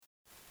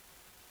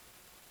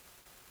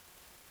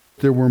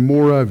there were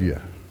more of you.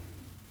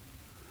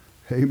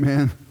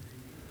 Amen.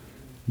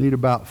 Need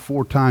about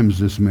 4 times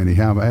this many.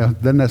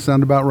 Doesn't that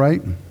sound about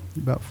right?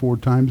 About 4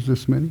 times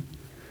this many.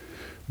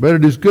 But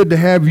it is good to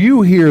have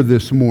you here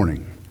this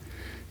morning.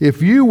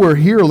 If you were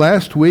here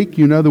last week,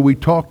 you know that we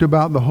talked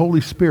about the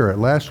Holy Spirit.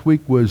 Last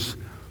week was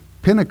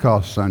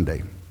Pentecost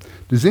Sunday.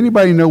 Does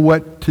anybody know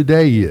what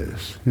today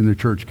is in the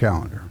church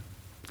calendar?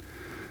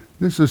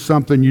 This is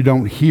something you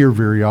don't hear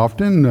very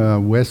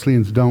often.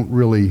 Wesleyans don't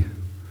really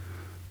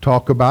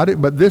talk about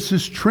it, but this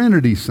is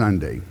Trinity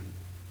Sunday.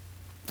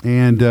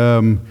 And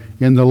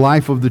in the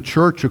life of the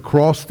church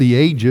across the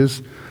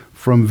ages,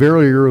 from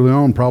very early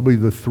on, probably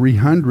the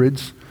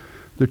 300s,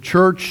 the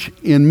church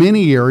in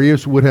many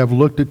areas would have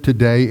looked at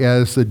today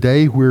as the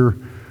day where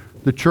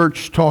the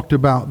church talked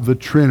about the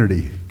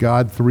Trinity,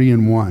 God 3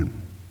 in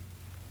 1.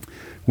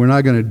 We're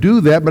not going to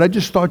do that, but I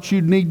just thought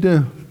you'd need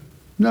to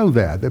know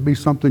that. That'd be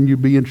something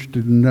you'd be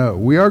interested to know.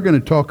 We are going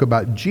to talk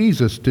about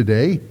Jesus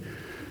today.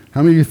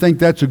 How many of you think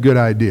that's a good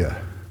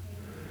idea?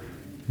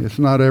 It's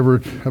not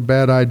ever a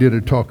bad idea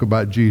to talk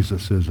about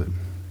Jesus, is it?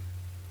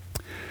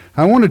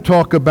 I want to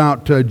talk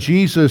about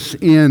Jesus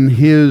in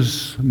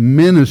his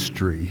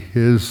ministry,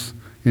 his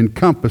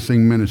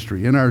encompassing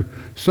ministry. In our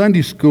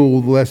Sunday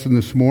school lesson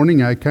this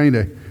morning, I kind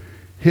of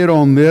hit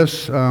on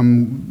this.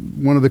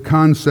 One of the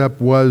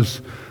concepts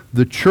was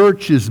the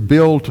church is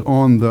built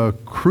on the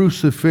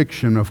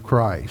crucifixion of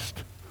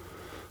Christ,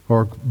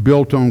 or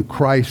built on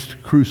Christ's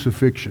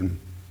crucifixion.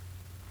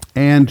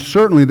 And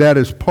certainly that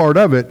is part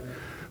of it.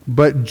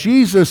 But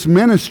Jesus'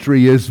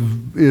 ministry is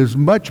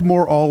much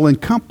more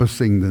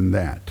all-encompassing than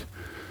that.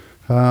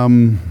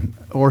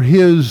 Or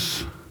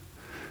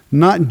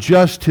not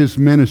just his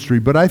ministry,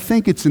 but I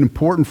think it's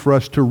important for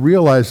us to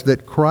realize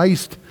that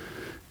Christ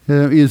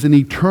is an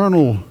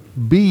eternal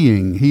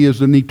being. He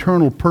is an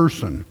eternal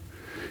person.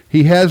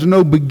 He has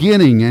no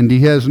beginning and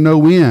he has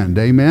no end.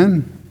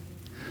 Amen?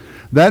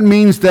 That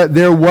means that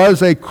there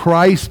was a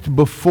Christ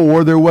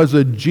before, there was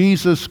a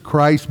Jesus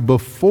Christ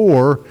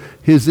before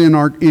his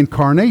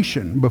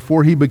incarnation,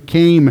 before he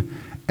became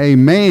a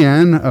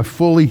man, a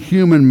fully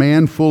human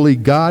man, fully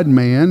God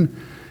man.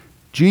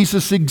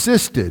 Jesus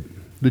existed.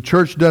 The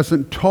church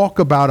doesn't talk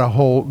about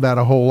that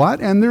a whole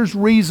lot, and there's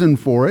reason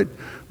for it,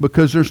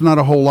 because there's not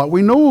a whole lot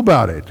we know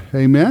about it.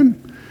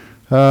 Amen?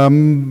 I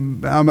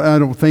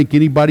don't think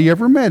anybody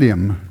ever met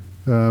him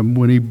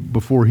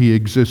before he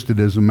existed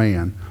as a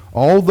man.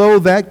 Although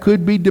that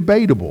could be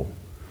debatable.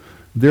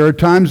 There are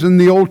times in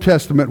the Old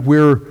Testament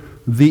where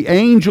the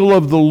angel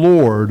of the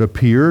Lord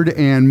appeared,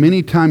 and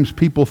many times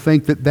people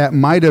think that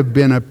might have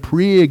been a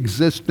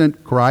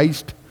pre-existent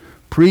Christ,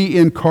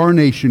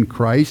 pre-incarnation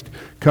Christ,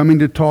 coming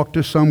to talk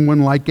to someone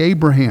like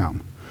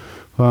Abraham.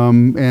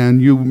 And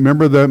you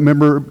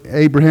remember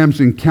Abraham's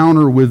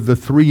encounter with the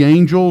 3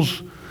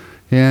 angels?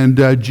 And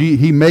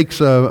he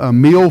makes a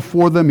meal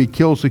for them. He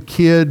kills a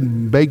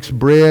kid, bakes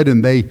bread,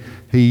 and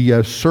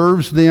he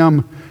serves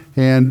them.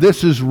 And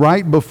this is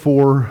right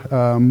before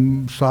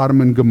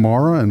Sodom and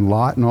Gomorrah and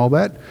Lot and all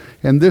that.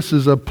 And this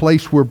is a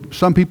place where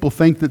some people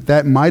think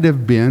that might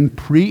have been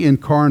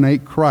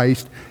pre-incarnate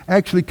Christ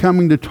actually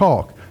coming to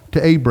talk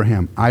to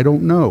Abraham. I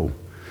don't know.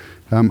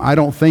 I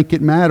don't think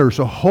it matters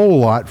a whole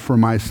lot for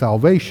my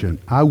salvation.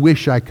 I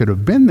wish I could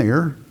have been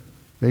there.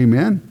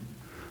 Amen.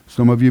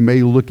 Some of you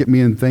may look at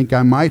me and think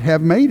I might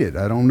have made it.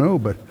 I don't know,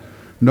 but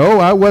no,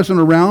 I wasn't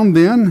around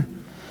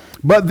then.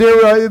 But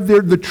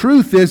the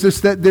truth is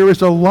that there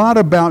is a lot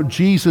about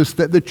Jesus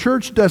that the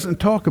church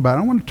doesn't talk about.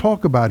 I want to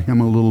talk about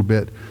him a little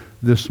bit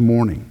this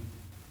morning.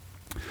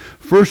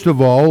 First of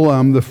all,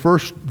 the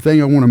first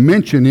thing I want to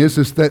mention is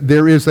that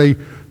there is a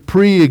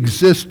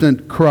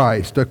pre-existent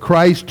Christ, a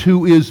Christ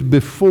who is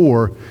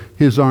before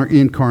his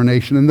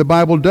incarnation. And the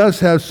Bible does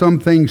have some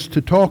things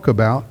to talk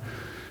about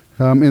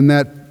in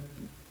that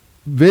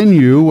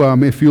venue.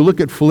 If you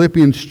look at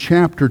Philippians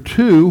chapter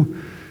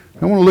 2,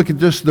 I want to look at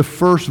just the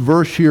first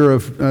verse here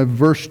of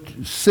verse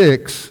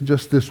 6,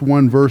 just this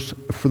one verse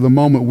for the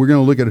moment. We're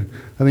going to look at,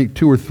 I think,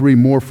 2 or 3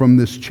 more from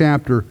this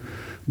chapter.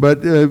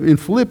 But in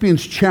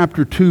Philippians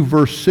chapter 2,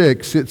 verse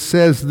 6, it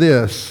says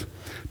this,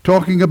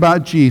 talking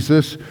about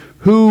Jesus,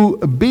 who,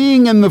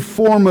 being in the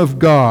form of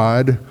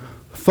God,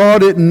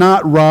 thought it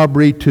not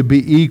robbery to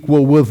be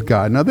equal with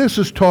God. Now, this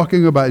is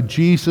talking about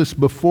Jesus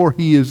before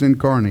he is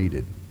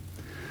incarnated.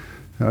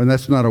 And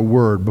that's not a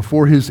word,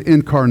 before his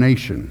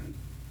incarnation.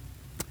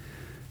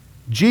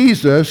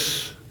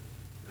 Jesus,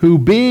 who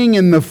being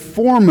in the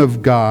form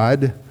of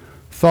God,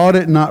 thought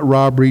it not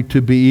robbery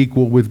to be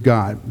equal with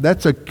God.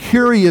 That's a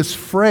curious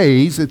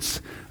phrase.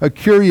 It's a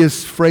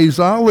curious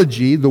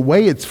phraseology. The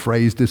way it's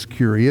phrased is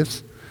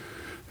curious.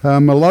 A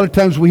lot of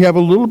times we have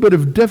a little bit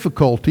of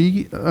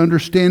difficulty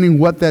understanding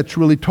what that's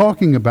really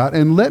talking about.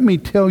 And let me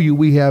tell you,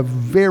 we have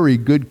very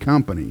good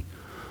company,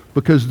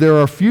 because there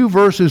are few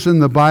verses in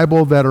the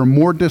Bible that are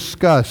more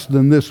discussed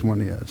than this one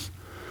is.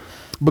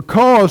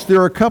 Because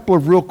there are a couple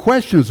of real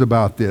questions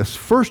about this.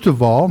 First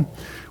of all,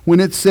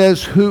 when it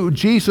says who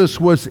Jesus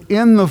was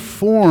in the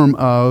form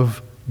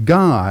of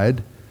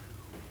God,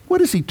 what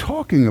is he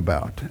talking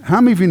about? How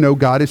many of you know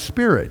God is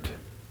spirit?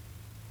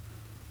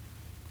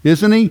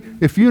 Isn't he?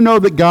 If you know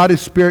that God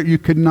is spirit, you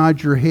could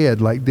nod your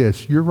head like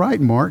this. You're right,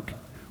 Mark.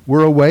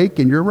 We're awake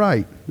and you're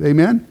right.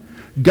 Amen?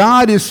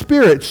 God is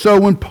spirit. So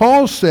when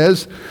Paul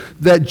says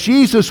that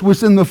Jesus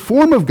was in the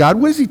form of God,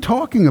 what is he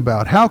talking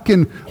about? How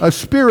can a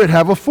spirit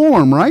have a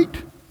form, right?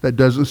 That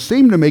doesn't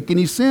seem to make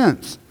any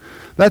sense.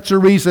 That's the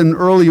reason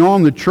early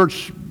on the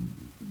church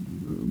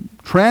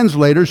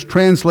translators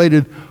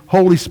translated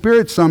Holy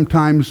Spirit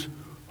sometimes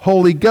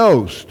Holy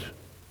Ghost,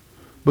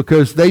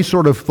 because they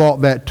sort of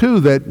thought that too,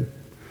 that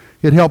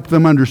it helped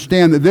them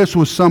understand that this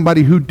was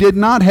somebody who did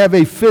not have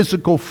a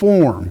physical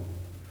form.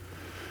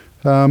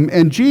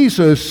 And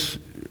Jesus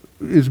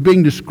is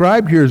being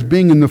described here as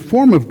being in the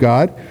form of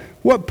God.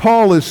 What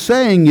Paul is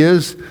saying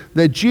is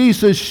that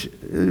Jesus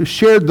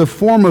shared the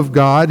form of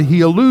God.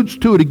 He alludes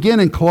to it again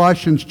in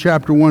Colossians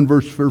chapter 1,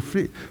 verse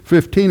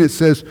 15. It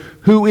says,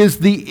 who is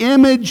the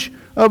image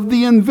of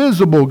the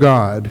invisible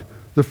God,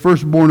 the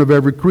firstborn of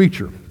every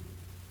creature.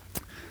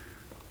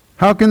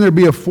 How can there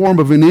be a form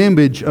of an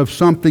image of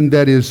something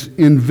that is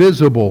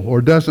invisible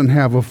or doesn't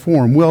have a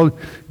form? Well,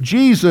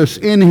 Jesus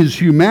in his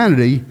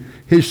humanity,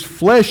 his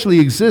fleshly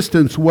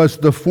existence was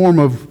the form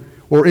of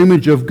or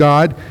image of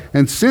God.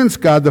 And since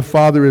God the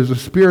Father is a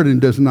spirit and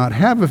does not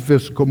have a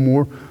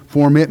physical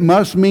form, it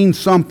must mean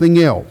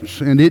something else.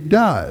 And it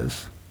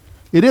does.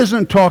 It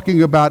isn't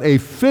talking about a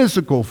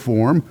physical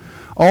form,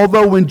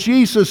 although when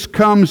Jesus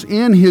comes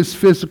in his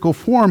physical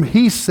form,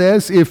 he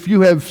says, if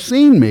you have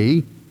seen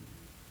me,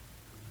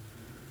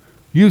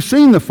 you've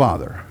seen the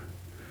Father.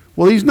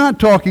 Well, he's not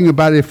talking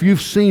about if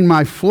you've seen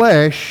my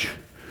flesh,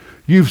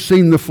 you've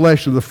seen the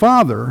flesh of the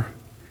Father.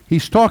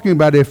 He's talking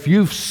about if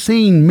you've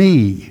seen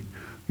me,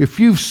 if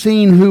you've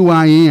seen who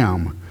I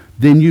am,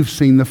 then you've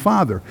seen the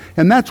Father.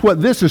 And that's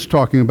what this is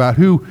talking about,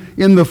 who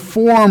in the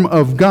form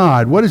of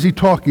God. What is he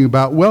talking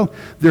about? Well,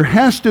 there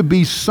has to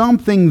be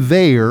something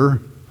there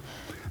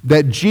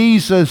that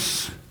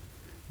Jesus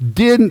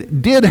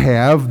did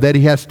have that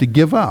he has to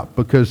give up,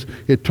 because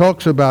it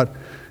talks about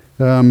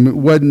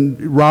wasn't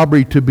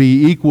robbery to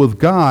be equal with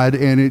God,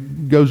 and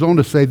it goes on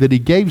to say that he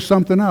gave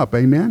something up.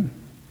 Amen?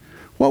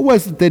 What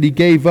was it that he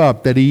gave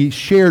up, that he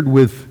shared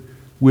with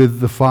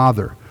the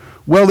Father?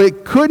 Well,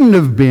 it couldn't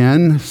have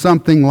been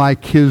something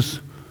like his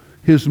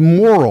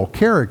moral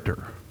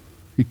character.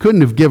 He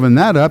couldn't have given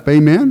that up.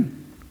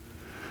 Amen?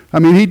 I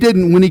mean, he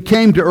didn't, when he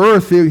came to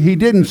earth, he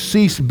didn't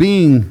cease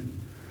being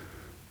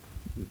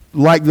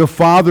like the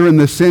Father in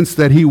the sense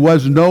that he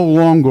was no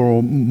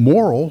longer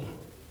moral,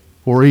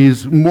 or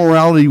his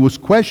morality was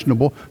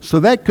questionable, so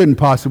that couldn't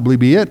possibly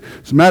be it.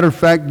 As a matter of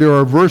fact, there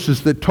are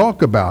verses that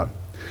talk about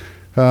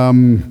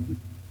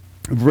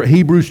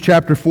Hebrews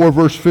chapter 4,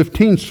 verse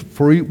 15,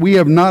 for we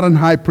have not an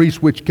high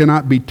priest which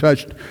cannot be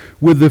touched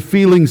with the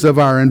feelings of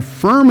our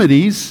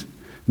infirmities.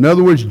 In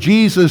other words,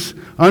 Jesus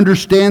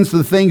understands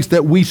the things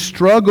that we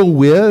struggle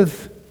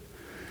with,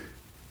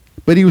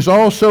 but he was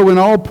also in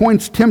all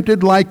points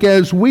tempted like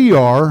as we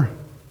are,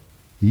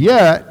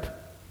 yet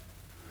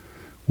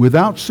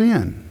without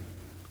sin.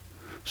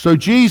 So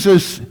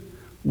Jesus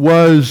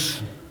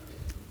was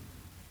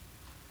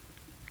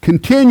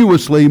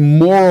continuously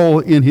moral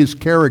in his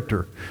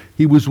character.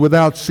 He was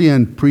without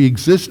sin,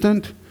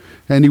 pre-existent,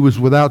 and he was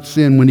without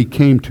sin when he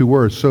came to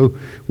earth. So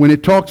when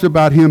it talks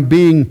about him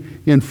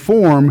being in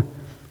form,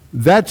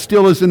 that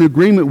still is in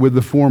agreement with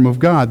the form of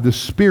God, the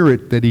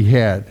spirit that he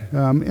had.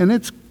 And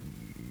it's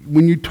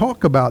when you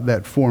talk about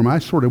that form, I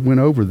sort of went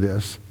over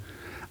this.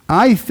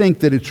 I think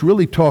that it's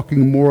really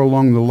talking more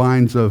along the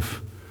lines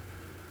of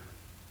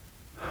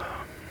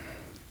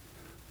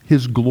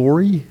his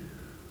glory,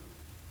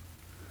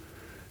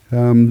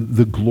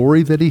 the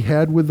glory that he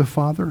had with the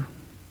Father.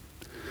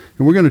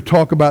 And we're going to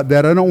talk about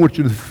that. I don't want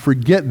you to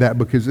forget that,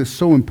 because it's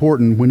so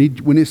important.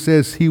 When it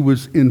says he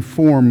was in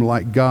form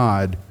like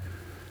God,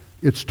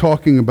 it's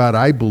talking about,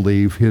 I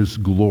believe, his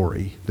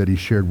glory that he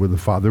shared with the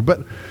Father.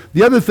 But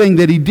the other thing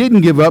that he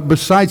didn't give up,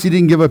 besides he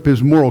didn't give up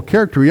his moral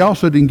character, he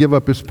also didn't give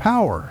up his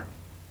power.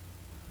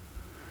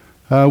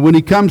 When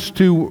he comes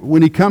to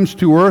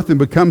earth and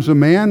becomes a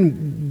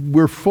man,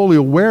 we're fully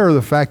aware of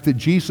the fact that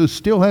Jesus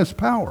still has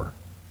power.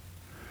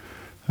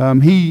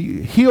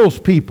 He heals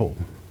people.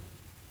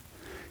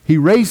 He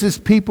raises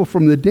people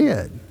from the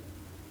dead.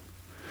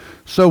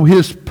 So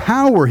his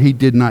power he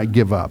did not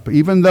give up.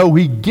 Even though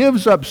he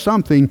gives up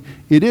something,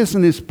 it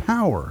isn't his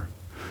power.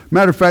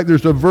 Matter of fact,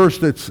 there's a verse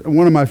that's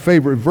one of my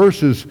favorite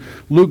verses,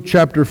 Luke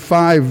chapter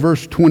 5,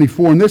 verse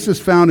 24. And this is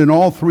found in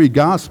all three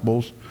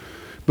Gospels.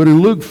 But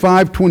in Luke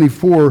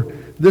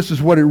 5:24, this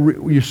is what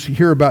you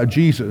hear about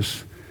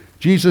Jesus.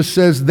 Jesus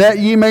says, that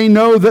ye may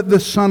know that the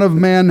Son of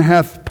Man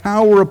hath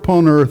power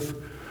upon earth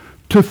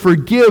to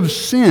forgive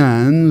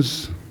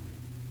sins.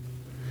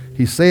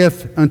 He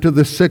saith unto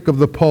the sick of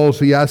the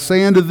palsy, I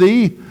say unto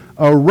thee,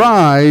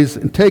 arise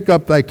and take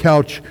up thy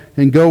couch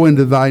and go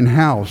into thine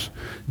house.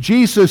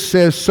 Jesus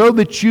says, so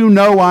that you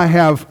know I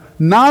have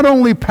not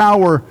only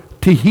power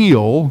to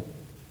heal,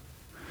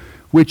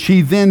 which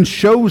he then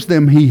shows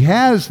them he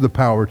has the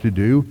power to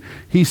do.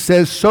 He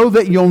says, so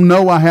that you'll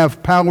know I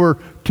have power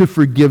to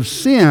forgive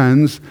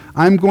sins,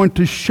 I'm going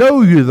to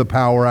show you the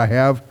power I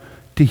have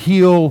to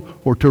heal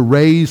or to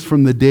raise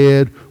from the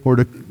dead or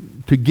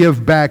to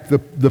give back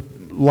the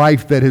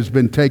life that has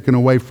been taken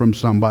away from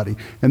somebody.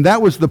 And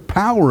that was the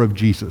power of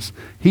Jesus.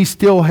 He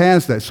still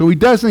has that. So he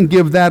doesn't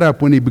give that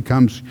up when he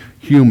becomes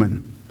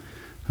human.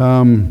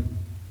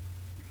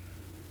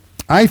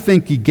 I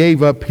think he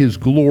gave up his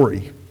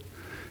glory.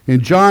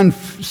 In John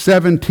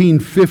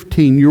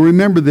 17:15, you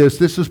remember this.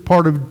 This is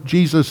part of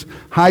Jesus'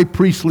 high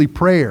priestly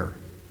prayer.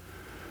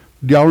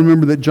 Do y'all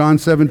remember that John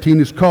 17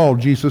 is called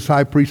Jesus'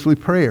 high priestly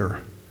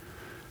prayer?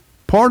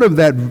 Part of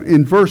that,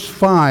 in verse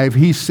 5,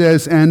 he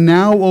says, and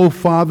now, O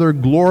Father,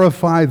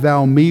 glorify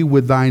thou me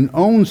with thine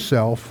own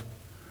self,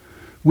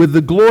 with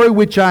the glory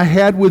which I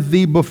had with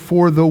thee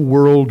before the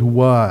world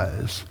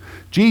was.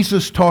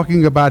 Jesus,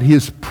 talking about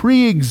his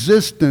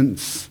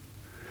pre-existence,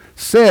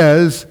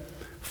 says,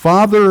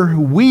 Father,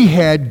 we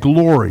had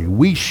glory.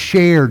 We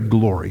shared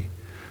glory.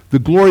 The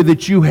glory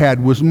that you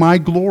had was my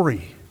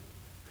glory.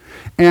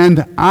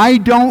 And I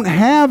don't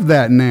have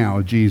that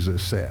now,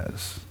 Jesus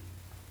says.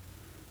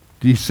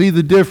 Do you see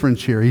the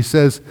difference here? He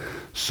says,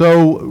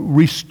 so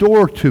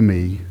restore to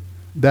me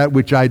that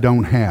which I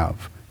don't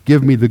have.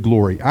 Give me the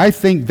glory. I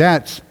think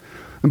that's,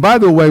 and by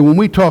the way, when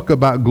we talk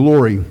about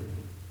glory,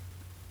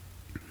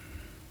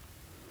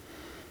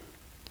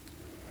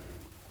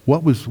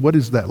 what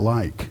is that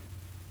like?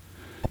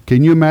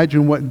 Can you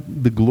imagine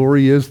what the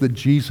glory is that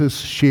Jesus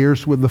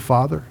shares with the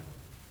Father?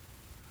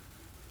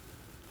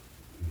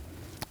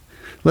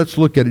 Let's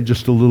look at it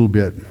just a little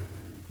bit.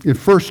 In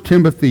 1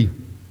 Timothy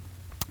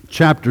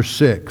chapter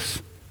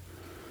 6.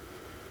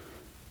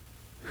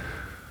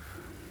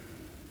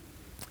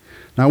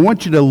 Now I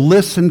want you to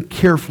listen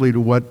carefully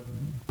to what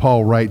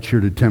Paul writes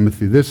here to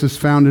Timothy. This is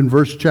found in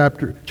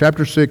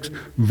chapter 6,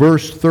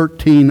 verse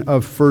 13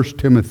 of 1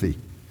 Timothy.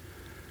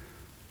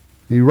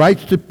 He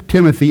writes to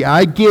Timothy,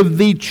 I give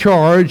thee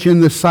charge in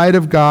the sight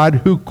of God,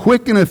 who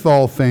quickeneth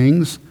all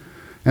things,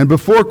 and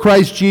before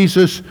Christ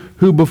Jesus,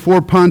 who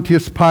before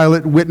Pontius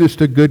Pilate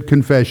witnessed a good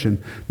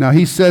confession. Now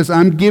he says,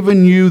 I'm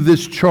giving you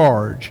this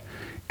charge,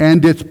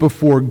 and it's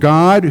before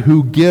God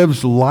who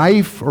gives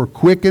life or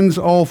quickens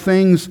all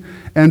things,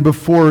 and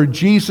before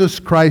Jesus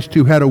Christ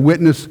who had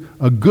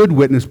a good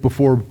witness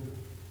before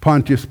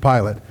Pontius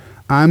Pilate.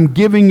 I'm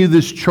giving you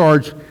this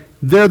charge.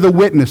 They're the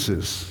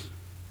witnesses,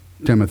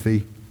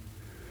 Timothy,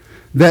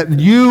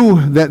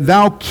 that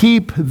thou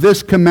keep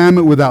this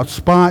commandment without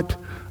spot,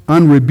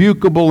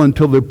 unrebukable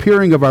until the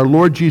appearing of our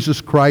Lord Jesus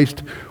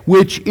Christ,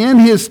 which in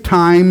his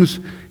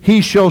times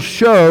he shall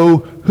show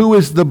who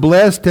is the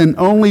blessed and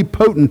only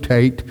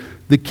potentate,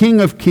 the King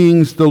of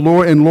kings, the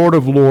Lord and Lord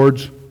of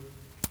lords.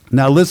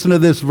 Now listen to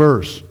this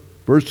verse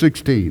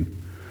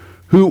 16.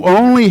 Who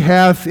only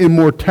hath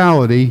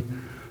immortality,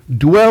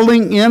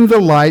 dwelling in the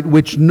light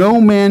which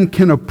no man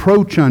can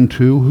approach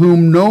unto,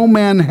 whom no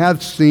man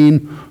hath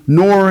seen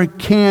nor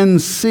can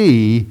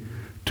see,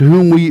 to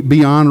whom we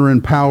be honor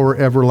and power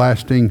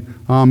everlasting.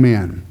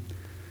 Amen.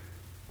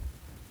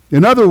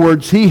 In other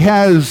words, he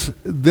has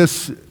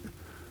this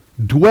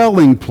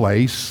dwelling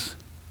place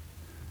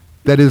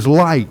that is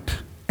light.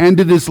 And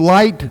it is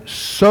light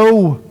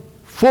so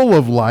full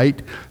of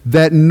light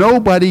that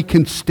nobody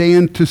can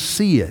stand to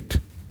see it.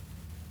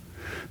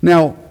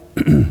 Now,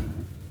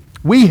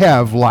 we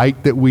have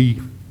light that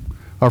we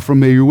are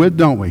familiar with,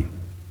 don't we?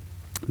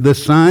 The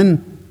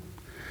sun.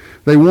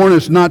 They warn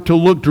us not to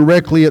look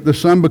directly at the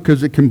sun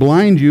because it can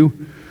blind you.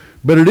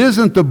 But it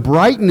isn't the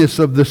brightness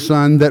of the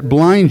sun that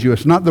blinds you.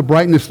 It's not the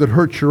brightness that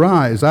hurts your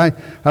eyes. I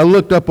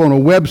looked up on a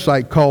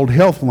website called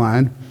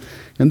Healthline,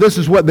 and this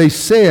is what they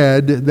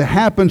said that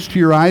happens to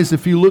your eyes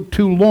if you look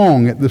too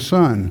long at the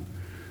sun.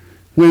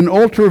 When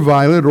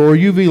ultraviolet or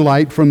UV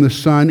light from the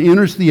sun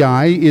enters the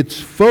eye,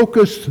 it's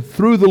focused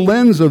through the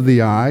lens of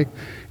the eye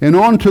and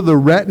onto the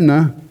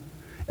retina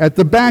at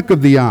the back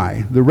of the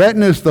eye. The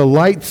retina is the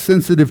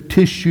light-sensitive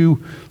tissue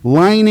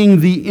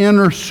lining the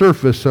inner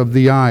surface of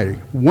the eye.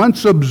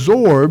 Once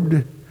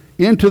absorbed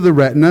into the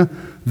retina,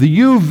 the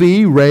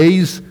UV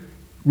rays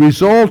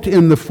result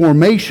in the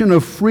formation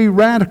of free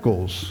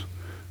radicals.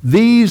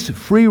 These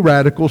free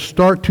radicals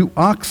start to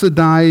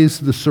oxidize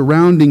the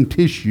surrounding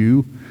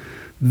tissue.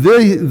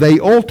 They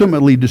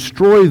ultimately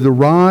destroy the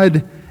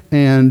rod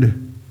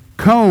and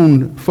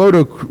cone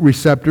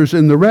photoreceptors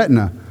in the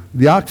retina.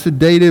 The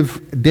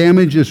oxidative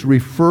damage is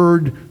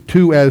referred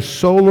to as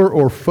solar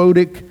or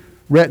photic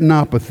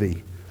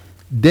retinopathy.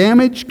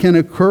 Damage can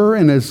occur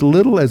in as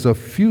little as a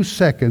few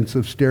seconds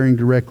of staring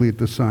directly at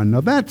the sun.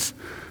 Now that's,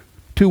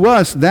 to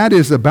us, that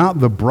is about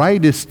the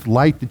brightest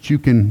light that you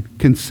can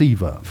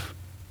conceive of.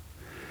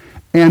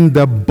 And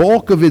the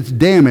bulk of its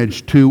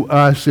damage to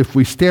us, if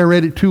we stare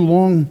at it too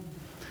long,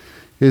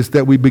 is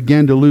that we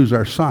begin to lose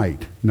our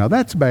sight. Now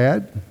that's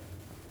bad.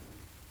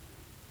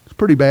 It's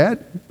pretty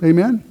bad.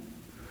 Amen?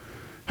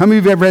 How many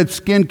of you have ever had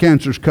skin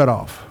cancers cut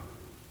off?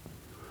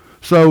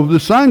 So the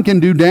sun can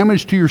do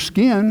damage to your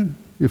skin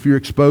if you're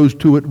exposed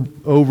to it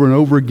over and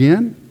over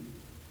again.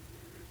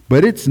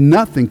 But it's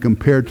nothing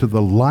compared to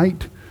the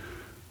light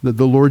that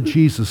the Lord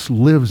Jesus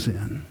lives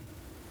in.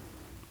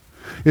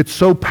 It's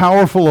so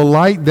powerful a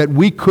light that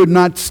we could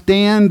not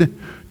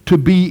stand to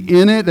be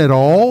in it at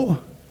all.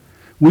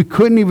 We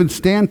couldn't even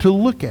stand to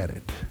look at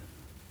it.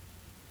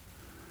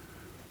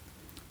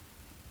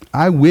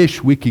 I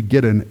wish we could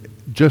get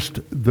just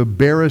the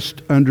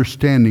barest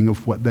understanding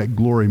of what that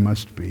glory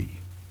must be.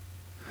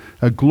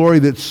 A glory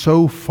that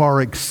so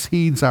far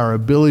exceeds our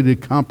ability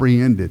to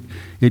comprehend it.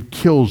 It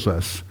kills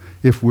us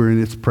if we're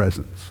in its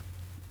presence.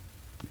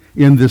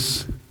 In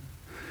this,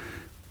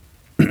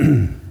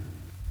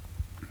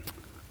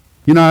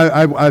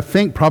 I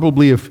think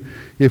probably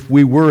if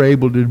we were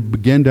able to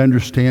begin to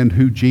understand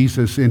who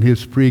Jesus in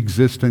his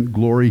pre-existent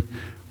glory,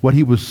 what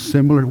he was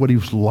similar, what he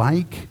was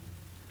like,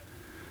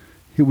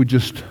 it would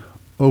just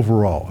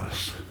overawe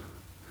us.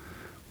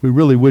 We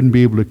really wouldn't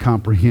be able to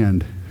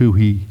comprehend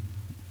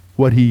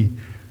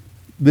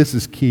this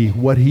is key,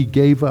 what he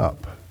gave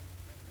up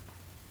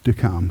to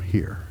come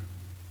here.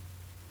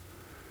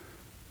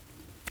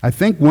 I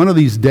think one of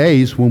these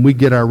days when we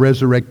get our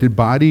resurrected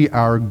body,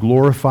 our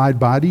glorified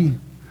body,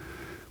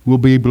 we'll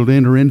be able to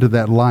enter into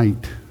that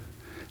light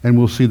and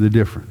we'll see the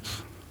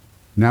difference.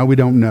 Now we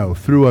don't know.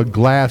 Through a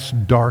glass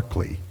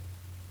darkly,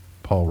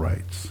 Paul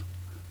writes.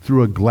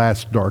 Through a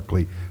glass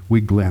darkly, we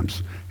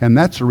glimpse. And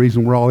that's the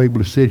reason we're all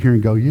able to sit here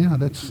and go, yeah,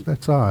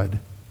 that's odd.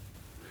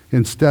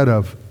 Instead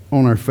of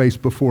on our face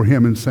before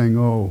him and saying,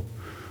 oh,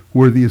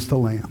 worthy is the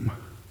Lamb.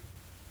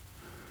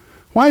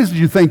 Why is it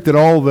you think that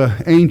all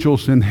the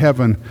angels in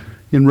heaven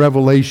in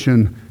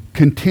Revelation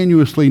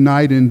continuously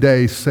night and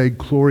day say,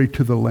 glory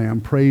to the Lamb,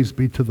 praise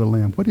be to the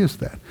Lamb? What is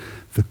that?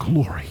 The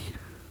glory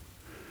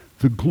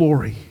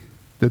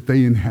that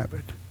they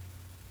inhabit.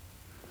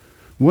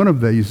 One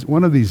of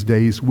these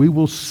days, we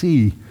will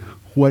see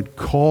what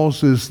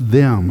causes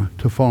them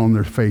to fall on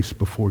their face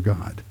before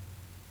God.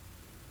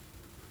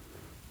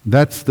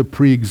 That's the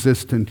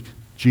pre-existent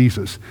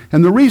Jesus.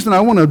 And the reason I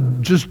want to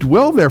just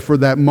dwell there for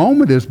that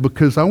moment is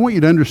because I want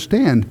you to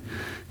understand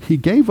he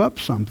gave up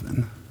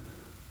something.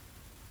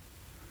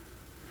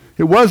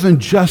 It wasn't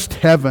just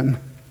heaven.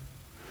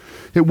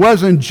 It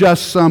wasn't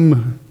just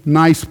some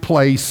nice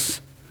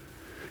place.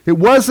 It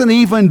wasn't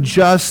even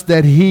just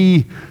that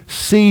he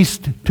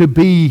ceased to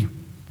be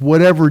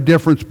whatever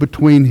difference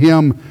between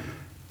him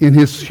in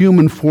his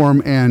human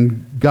form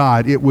and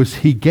God. It was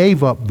he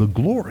gave up the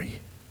glory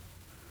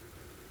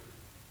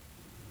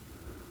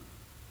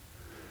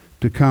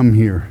to come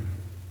here.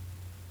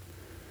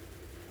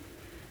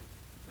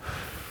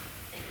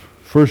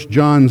 1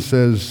 John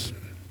says,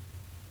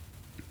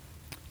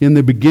 in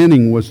the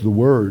beginning was the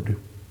Word,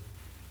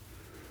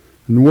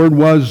 and the Word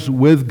was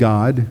with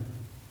God,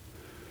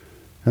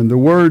 and the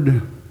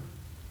Word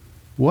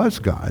was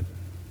God.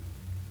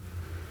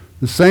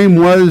 The same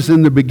was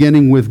in the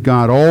beginning with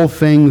God. All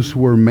things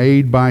were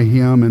made by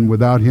him, and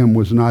without him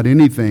was not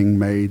anything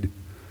made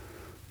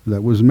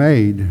that was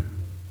made.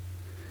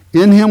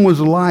 In him was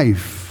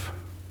life,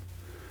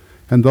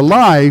 and the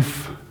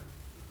life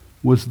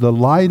was the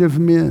light of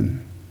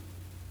men.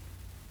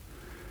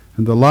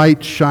 And the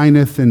light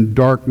shineth in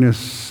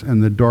darkness,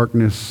 and the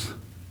darkness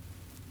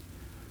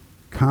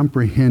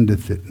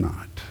comprehendeth it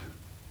not.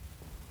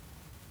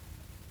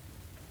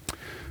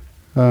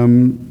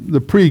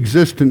 The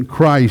pre-existent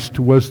Christ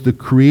was the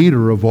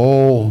creator of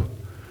all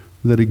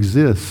that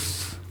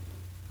exists.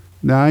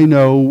 Now I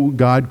know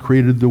God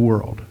created the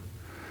world.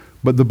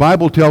 But the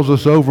Bible tells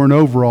us over and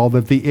over all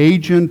that the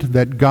agent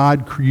that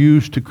God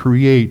used to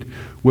create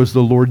was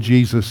the Lord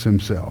Jesus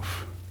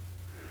himself.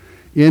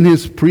 In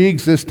his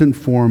pre-existent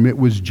form, it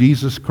was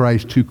Jesus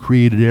Christ who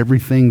created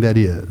everything that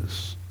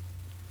is.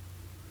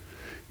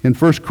 In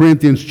 1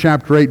 Corinthians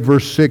chapter 8,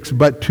 verse 6,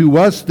 but to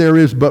us there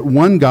is but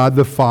one God,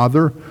 the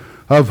Father,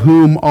 of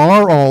whom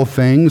are all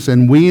things,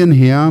 and we in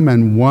him,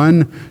 and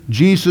one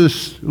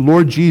Jesus,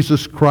 Lord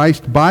Jesus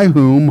Christ, by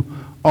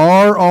whom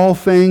are all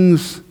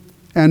things,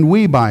 and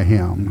we by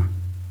him.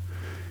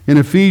 In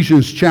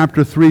Ephesians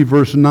chapter 3,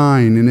 verse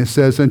 9, and it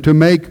says, and to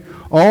make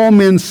all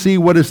men see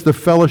what is the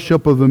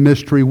fellowship of the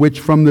mystery, which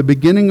from the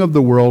beginning of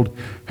the world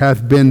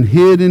hath been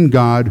hid in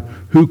God,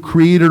 who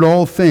created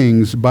all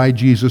things by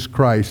Jesus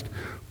Christ.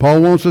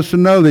 Paul wants us to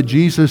know that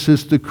Jesus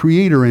is the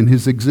creator in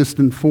his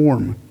existent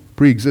form,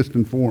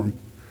 pre-existent form.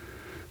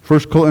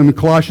 In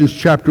Colossians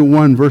chapter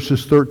 1,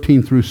 verses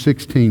 13 through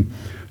 16,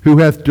 who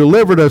hath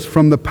delivered us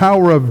from the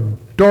power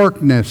of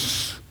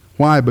darkness.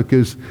 Why?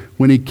 Because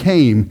when he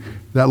came,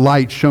 that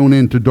light shone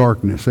into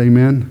darkness.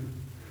 Amen?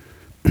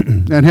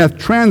 And hath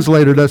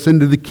translated us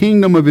into the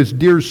kingdom of his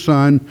dear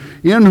Son,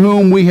 in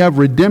whom we have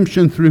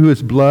redemption through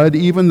his blood,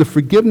 even the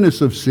forgiveness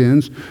of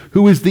sins,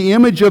 who is the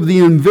image of the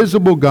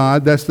invisible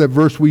God. That's that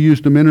verse we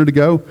used a minute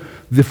ago.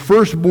 The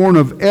firstborn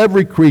of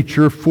every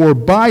creature, for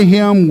by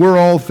him were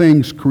all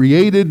things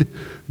created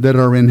that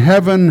are in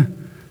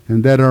heaven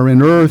and that are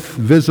in earth,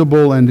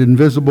 visible and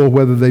invisible,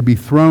 whether they be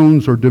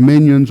thrones or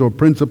dominions or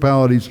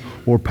principalities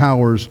or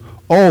powers.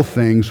 All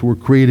things were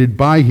created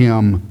by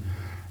him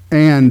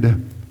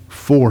and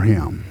for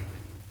him.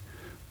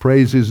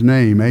 Praise his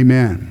name.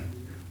 Amen.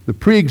 The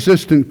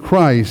pre-existent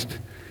Christ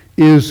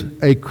is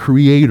a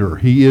creator.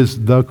 He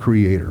is the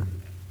creator.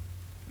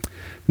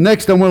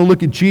 Next, I want to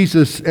look at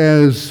Jesus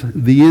as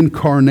the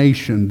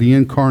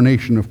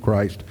incarnation of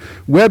Christ.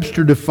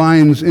 Webster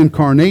defines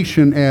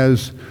incarnation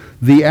as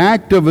the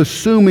act of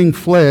assuming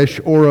flesh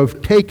or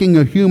of taking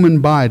a human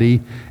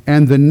body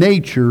and the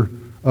nature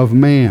of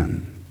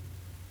man.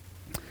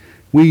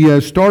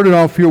 We started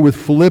off here with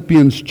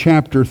Philippians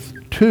chapter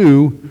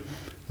 2,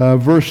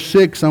 verse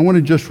 6. I want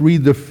to just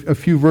read a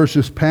few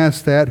verses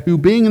past that. Who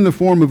being in the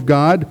form of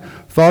God,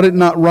 thought it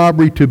not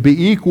robbery to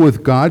be equal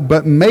with God,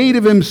 but made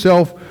of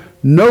himself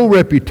no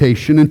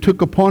reputation, and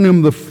took upon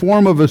him the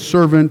form of a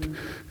servant,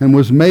 and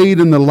was made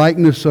in the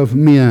likeness of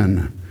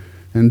men.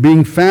 And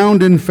being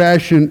found in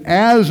fashion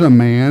as a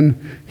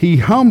man, he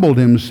humbled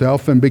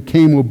himself and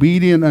became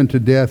obedient unto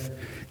death,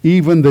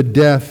 even the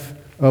death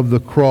of the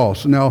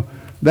cross. Now,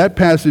 that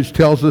passage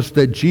tells us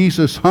that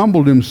Jesus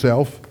humbled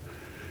himself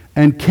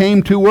and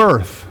came to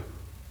earth.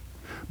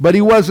 But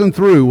he wasn't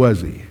through,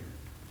 was he?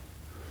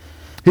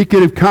 He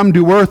could have come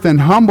to earth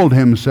and humbled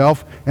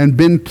himself and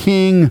been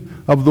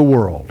king of the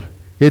world.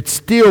 It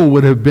still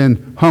would have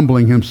been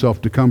humbling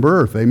himself to come to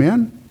earth.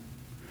 Amen?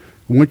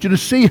 I want you to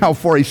see how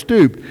far he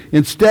stooped.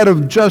 Instead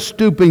of just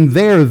stooping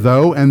there,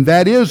 though, and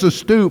that is a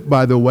stoop,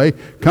 by the way,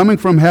 coming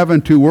from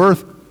heaven to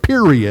earth,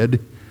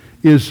 period,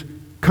 is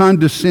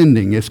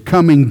condescending. It's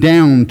coming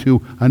down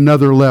to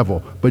another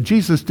level. But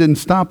Jesus didn't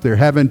stop there.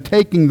 Having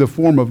taken the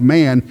form of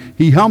man,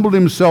 he humbled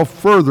himself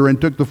further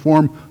and took the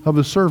form of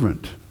a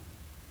servant.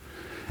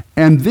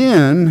 And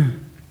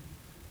then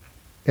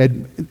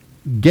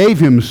gave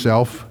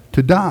himself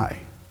to die.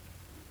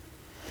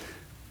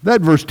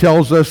 That verse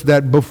tells us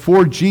that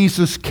before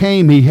Jesus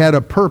came, he had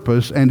a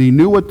purpose, and he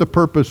knew what the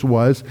purpose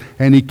was,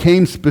 and he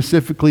came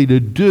specifically to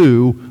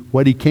do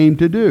what he came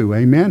to do.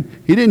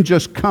 Amen? He didn't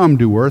just come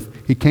to earth,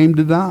 he came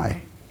to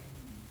die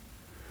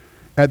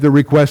at the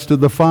request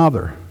of the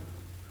Father.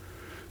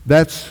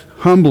 That's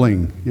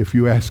humbling, if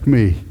you ask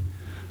me.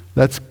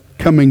 That's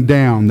coming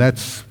down.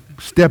 That's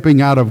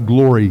stepping out of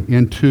glory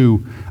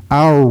into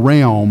our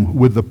realm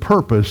with the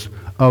purpose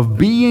of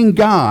being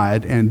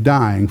God and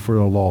dying for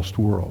a lost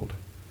world.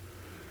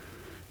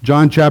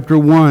 John chapter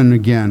 1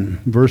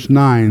 again, verse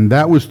 9.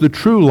 That was the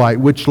true light,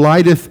 which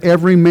lighteth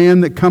every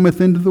man that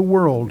cometh into the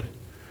world.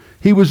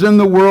 He was in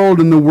the world,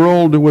 and the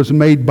world was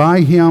made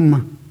by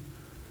him,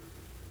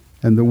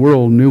 and the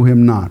world knew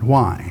him not.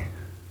 Why?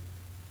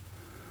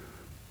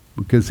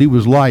 Because he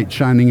was light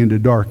shining into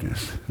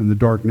darkness, and the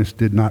darkness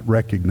did not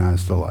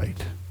recognize the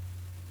light.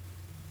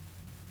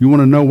 You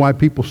want to know why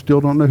people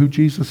still don't know who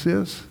Jesus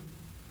is?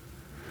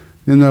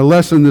 In the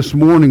lesson this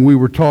morning, we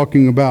were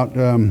talking about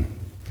the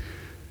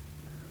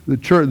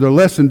church. The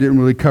lesson didn't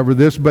really cover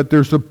this, but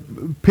there's a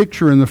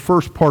picture in the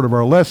first part of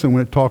our lesson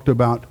when it talked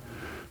about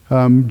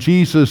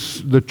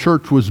Jesus. The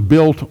church was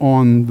built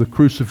on the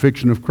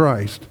crucifixion of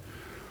Christ.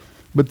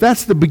 But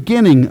that's the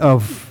beginning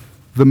of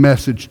the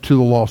message to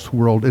the lost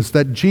world, is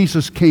that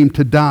Jesus came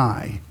to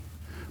die.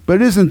 But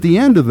it isn't the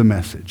end of the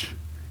message.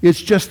 It's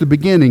just the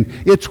beginning.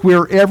 It's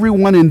where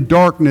everyone in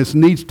darkness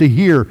needs to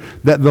hear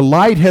that the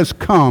light has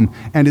come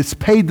and it's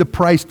paid the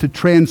price to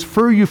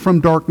transfer you from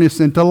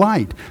darkness into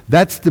light.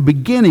 That's the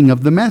beginning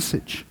of the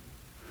message.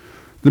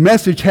 The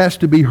message has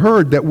to be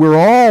heard that we're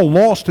all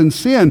lost in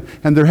sin,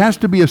 and there has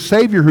to be a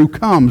Savior who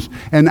comes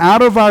and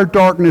out of our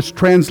darkness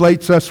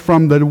translates us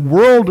from the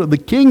world of the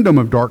kingdom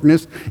of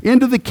darkness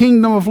into the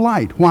kingdom of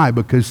light. Why?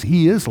 Because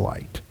he is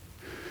light.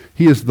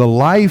 He is the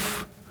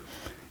life,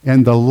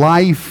 and the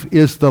life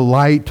is the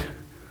light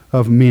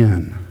of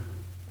men.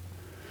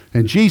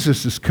 And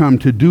Jesus has come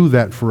to do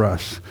that for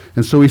us.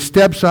 And so he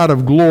steps out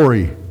of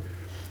glory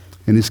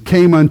and he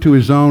came unto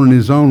his own, and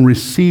his own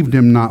received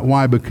him not.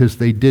 Why? Because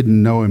they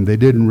didn't know him. They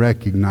didn't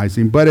recognize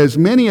him. But as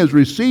many as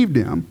received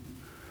him,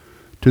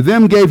 to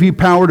them gave he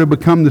power to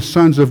become the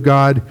sons of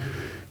God,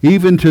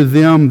 even to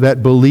them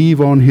that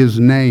believe on his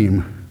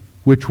name,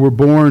 which were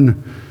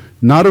born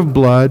not of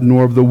blood,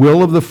 nor of the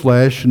will of the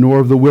flesh, nor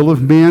of the will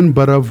of men,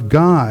 but of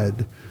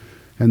God.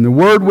 And the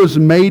Word was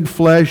made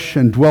flesh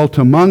and dwelt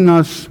among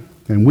us,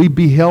 and we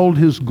beheld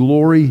his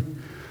glory,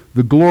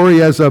 the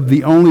glory as of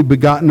the only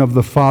begotten of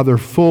the Father,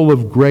 full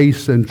of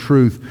grace and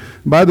truth.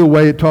 By the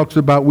way, it talks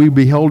about we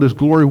beheld his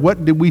glory.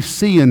 What did we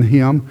see in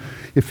him?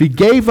 If he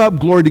gave up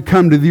glory to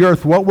come to the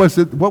earth, what was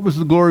it? What was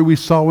the glory we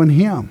saw in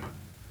him?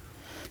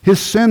 His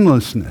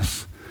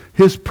sinlessness,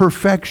 his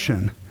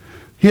perfection,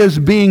 his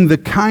being the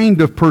kind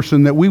of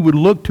person that we would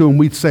look to and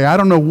we'd say, I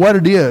don't know what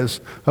it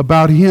is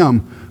about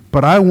him,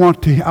 but I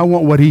want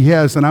what he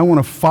has, and I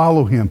want to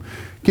follow him.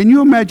 Can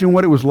you imagine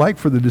what it was like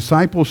for the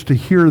disciples to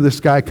hear this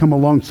guy come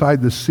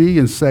alongside the sea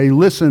and say,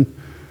 listen,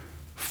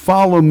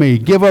 follow me.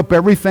 Give up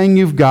everything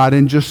you've got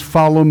and just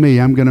follow me.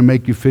 I'm going to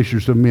make you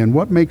fishers of men.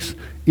 What makes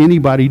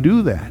anybody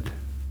do that?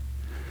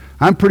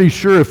 I'm pretty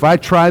sure if I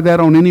try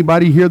that on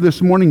anybody here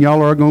this morning,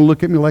 y'all are going to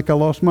look at me like I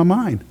lost my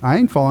mind. I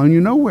ain't following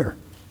you nowhere.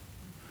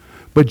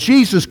 But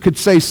Jesus could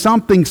say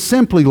something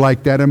simply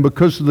like that, and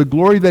because of the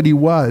glory that he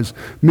was,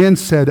 men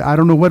said, I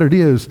don't know what it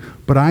is,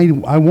 but I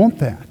want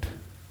that.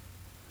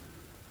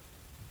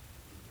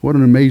 What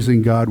an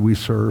amazing God we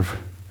serve.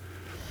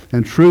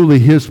 And truly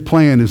his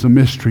plan is a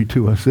mystery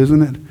to us,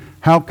 isn't it?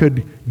 How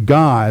could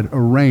God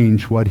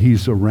arrange what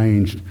he's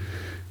arranged?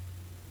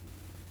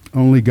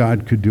 Only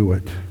God could do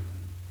it.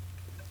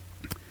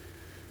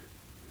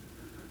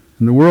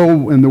 And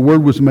the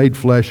Word was made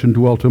flesh and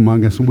dwelt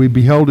among us, and we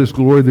beheld his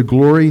glory, the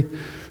glory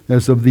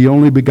as of the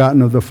only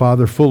begotten of the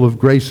Father, full of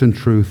grace and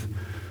truth.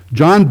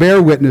 John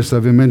bare witness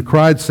of him and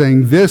cried,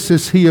 saying, This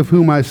is he of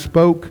whom I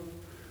spoke.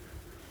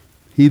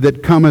 He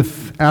that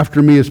cometh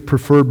after me is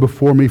preferred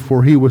before me,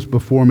 for he was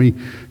before me.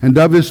 And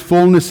of his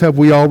fullness have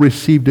we all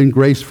received in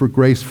grace for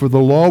grace. For the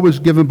law was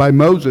given by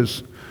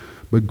Moses,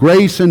 but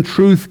grace and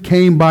truth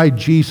came by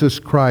Jesus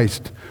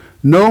Christ.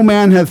 No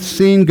man hath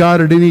seen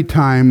God at any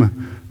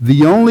time.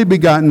 The only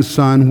begotten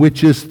Son,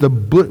 which is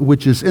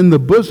in the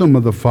bosom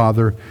of the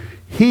Father,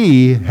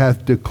 he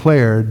hath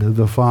declared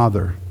the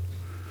Father.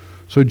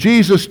 So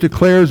Jesus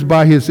declares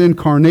by his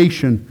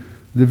incarnation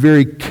the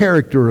very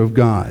character of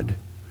God.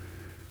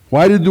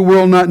 Why did the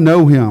world not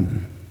know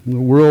him? The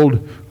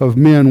world of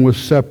men was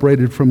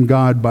separated from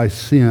God by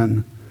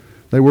sin.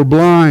 They were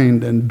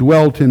blind and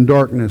dwelt in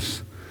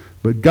darkness.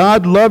 But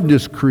God loved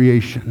his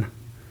creation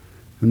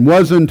and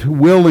wasn't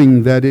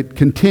willing that it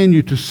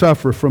continue to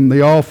suffer from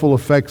the awful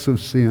effects of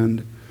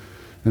sin.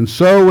 And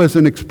so, as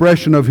an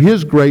expression of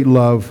his great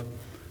love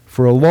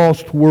for a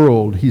lost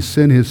world, he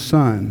sent his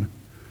Son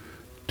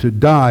to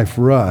die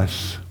for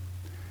us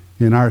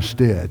in our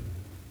stead.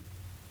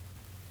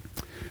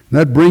 And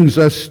that brings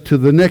us to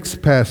the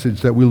next passage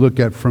that we look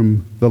at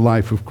from the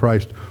life of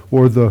Christ,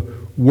 or the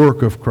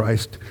work of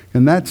Christ.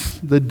 And that's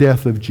the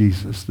death of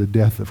Jesus, the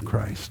death of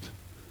Christ.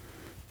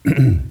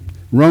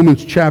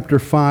 Romans chapter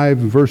 5,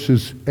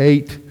 verses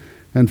 8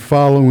 and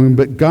following.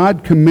 But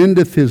God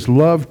commendeth his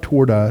love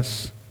toward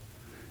us,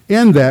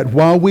 in that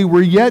while we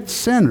were yet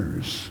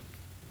sinners,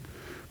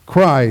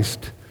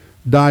 Christ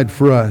died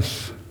for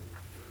us.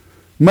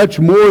 Much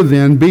more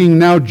then, being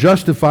now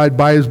justified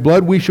by his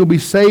blood, we shall be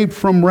saved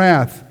from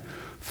wrath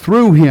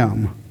through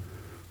him.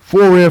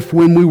 For if,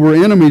 when we were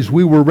enemies,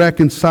 we were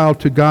reconciled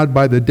to God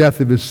by the death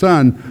of his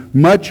Son,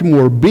 much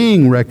more,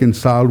 being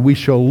reconciled, we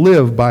shall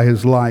live by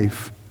his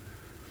life.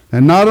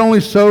 And not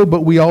only so,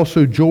 but we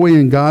also joy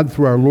in God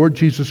through our Lord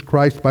Jesus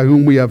Christ, by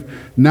whom we have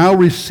now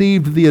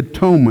received the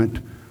atonement.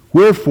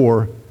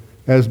 Wherefore,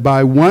 as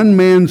by one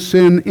man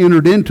sin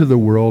entered into the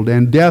world,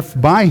 and death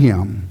by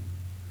him,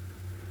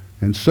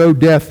 and so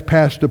death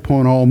passed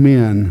upon all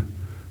men,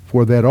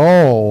 for that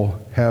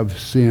all have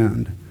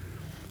sinned.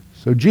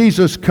 So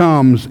Jesus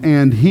comes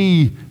and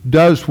he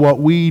does what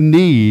we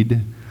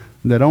need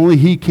that only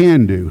he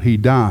can do. He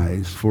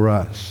dies for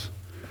us.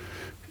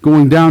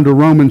 Going down to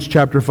Romans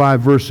chapter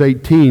 5, verse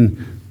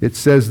 18, it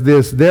says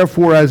this,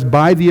 Therefore, as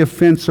by the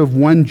offense of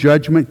one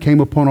judgment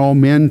came upon all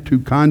men to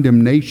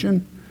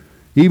condemnation,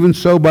 even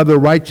so by the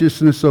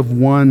righteousness of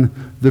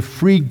one the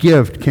free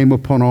gift came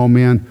upon all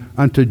men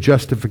unto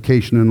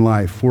justification in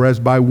life. For as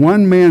by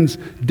one man's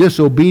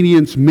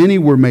disobedience many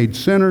were made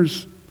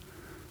sinners,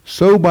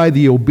 so by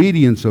the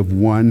obedience of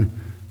one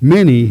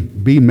many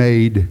be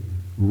made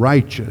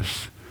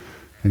righteous.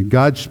 And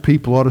God's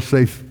people ought to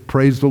say,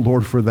 praise the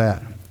Lord for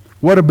that.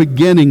 What a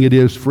beginning it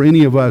is for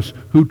any of us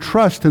who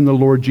trust in the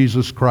Lord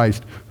Jesus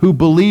Christ, who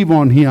believe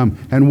on him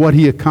and what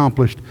he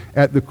accomplished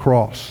at the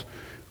cross.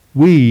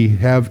 We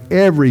have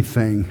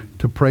everything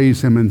to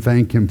praise him and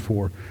thank him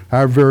for.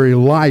 Our very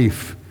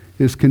life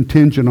is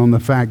contingent on the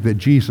fact that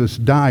Jesus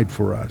died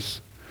for us.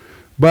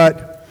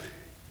 But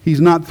he's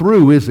not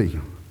through, is he?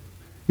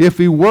 If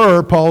he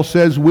were, Paul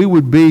says, we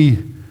would be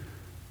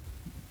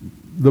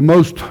the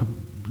most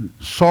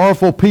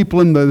sorrowful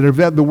people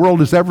that the world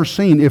has ever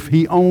seen if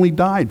he only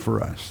died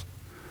for us.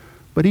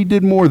 But he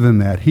did more than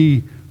that.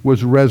 He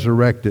was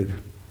resurrected.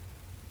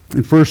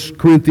 In 1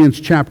 Corinthians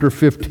chapter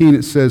 15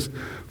 it says,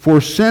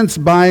 For since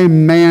by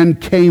man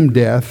came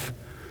death,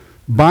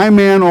 by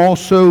man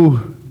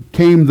also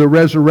came the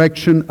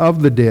resurrection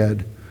of the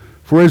dead.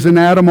 For as in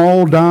Adam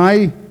all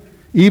die,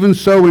 even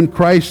so in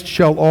Christ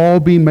shall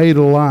all be made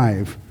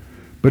alive.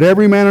 But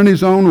every man in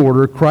his own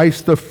order,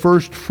 Christ the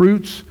first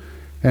fruits,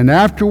 and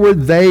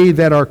afterward they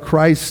that are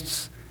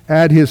Christ's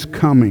at his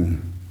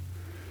coming.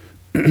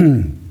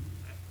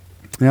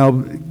 Now,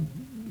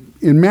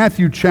 in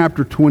Matthew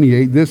chapter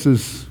 28, this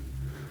is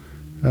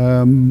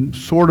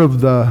sort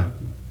of the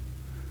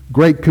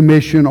Great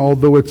Commission,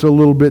 although it's a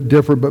little bit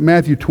different. But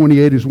Matthew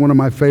 28 is one of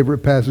my favorite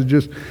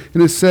passages.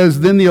 And it says,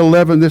 Then the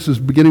 11, this is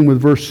beginning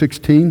with verse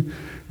 16,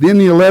 Then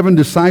the 11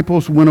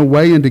 disciples went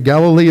away into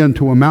Galilee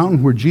unto a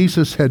mountain where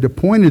Jesus had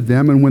appointed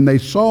them. And when they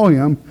saw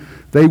him,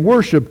 they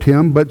worshipped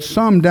him, but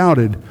some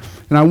doubted.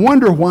 And I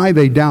wonder why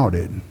they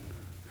doubted.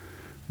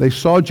 They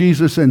saw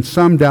Jesus and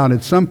some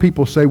doubted. Some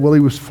people say, well,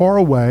 he was far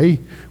away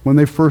when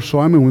they first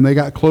saw him, and when they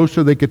got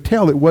closer, they could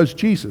tell it was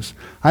Jesus.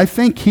 I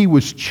think he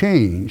was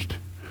changed.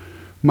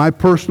 My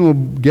personal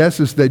guess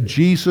is that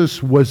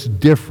Jesus was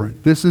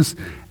different. This is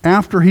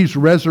after he's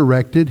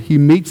resurrected. He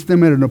meets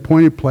them at an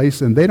appointed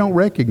place, and they don't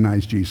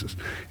recognize Jesus.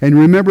 And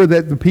remember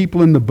that the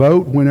people in the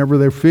boat, whenever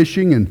they're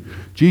fishing, and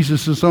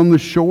Jesus is on the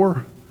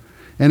shore,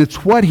 And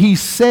it's what he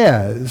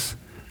says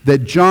that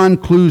John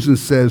clues and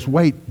says,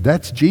 wait,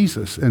 that's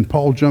Jesus. And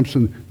Paul jumps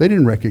in. They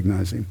didn't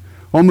recognize him.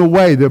 On the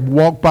way, they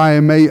walk by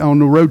on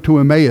the road to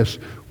Emmaus.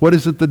 What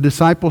is it the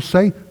disciples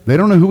say? They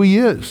don't know who he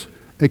is.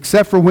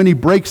 Except for when he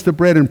breaks the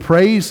bread and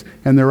prays,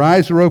 and their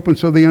eyes are open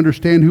so they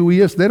understand who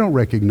he is, they don't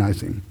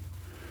recognize him.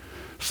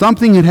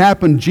 Something had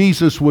happened.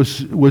 Jesus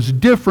was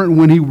different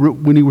when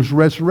he was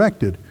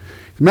resurrected.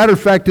 As a matter of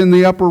fact, in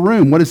the upper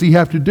room, what does he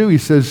have to do? He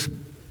says,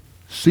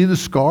 see the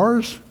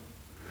scars?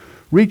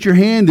 Reach your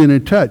hand in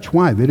and touch.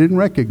 Why? They didn't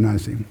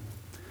recognize him.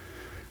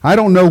 I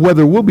don't know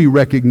whether we'll be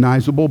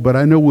recognizable, but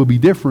I know we'll be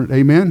different.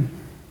 Amen?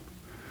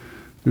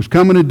 There's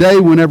coming a day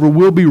whenever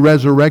we'll be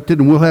resurrected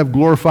and we'll have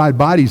glorified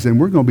bodies, and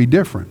we're going to be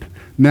different.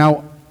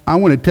 Now, I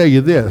want to tell you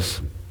this.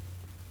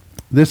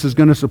 This is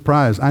going to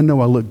surprise. I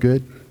know I look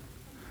good,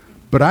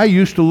 but I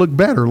used to look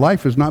better.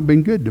 Life has not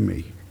been good to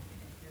me.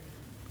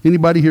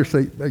 Anybody here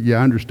say, yeah,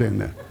 I understand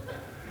that.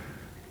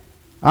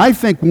 I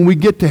think when we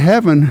get to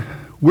heaven,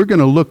 we're going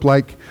to look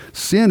like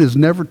sin has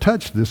never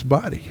touched this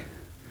body.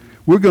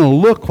 We're going to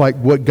look like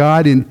what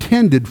God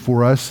intended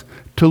for us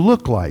to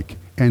look like,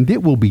 and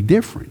it will be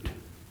different.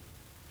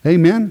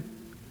 Amen?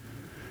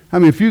 I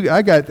mean,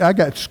 I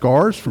got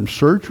scars from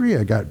surgery.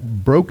 I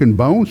got broken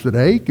bones that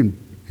ache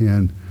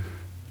and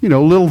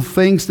little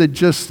things that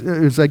just,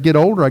 as I get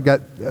older, I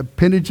got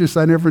appendages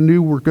I never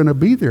knew were going to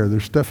be there.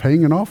 There's stuff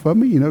hanging off of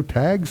me,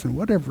 tags and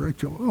whatever. I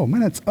go, oh,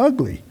 man, that's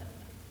ugly.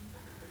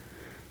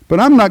 But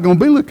I'm not going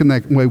to be looking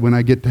that way when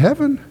I get to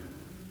heaven.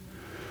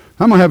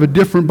 I'm going to have a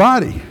different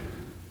body.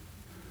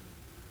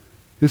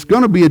 It's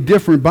going to be a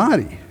different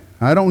body.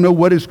 I don't know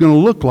what it's going to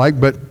look like,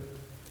 but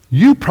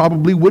you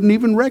probably wouldn't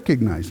even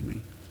recognize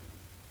me.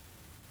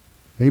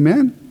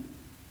 Amen?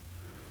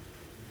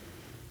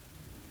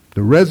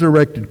 The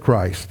resurrected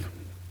Christ.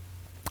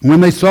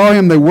 When they saw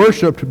him, they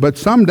worshipped, but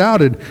some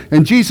doubted.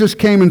 And Jesus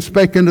came and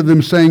spake unto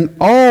them, saying,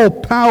 all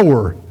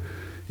power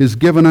is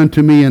given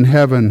unto me in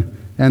heaven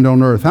and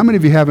on earth. How many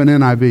of you have an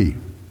NIV?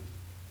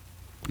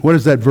 What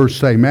does that verse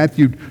say?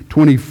 Matthew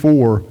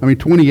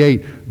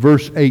 28,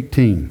 verse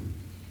 18.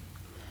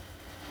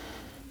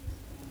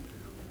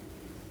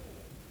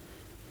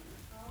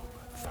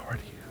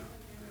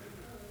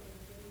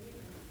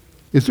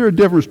 Is there a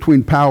difference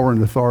between power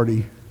and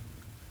authority?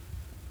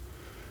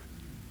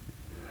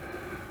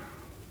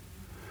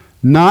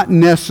 Not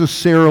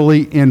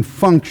necessarily in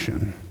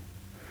function,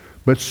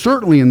 but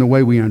certainly in the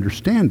way we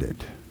understand it.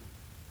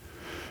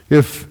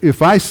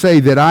 If I say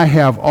that I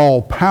have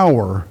all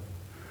power,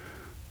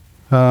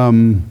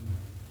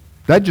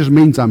 that just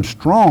means I'm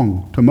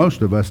strong to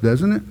most of us,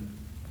 doesn't it?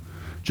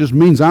 Just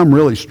means I'm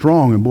really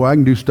strong, and boy, I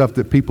can do stuff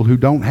that people who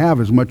don't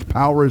have as much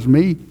power as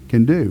me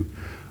can do.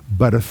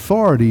 But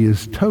authority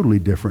is totally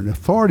different.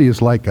 Authority is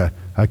like a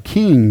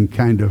king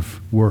kind of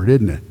word,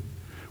 isn't it?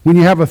 When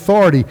you have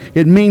authority,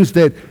 it means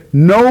that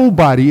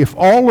nobody, if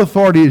all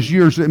authority is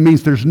yours, it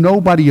means there's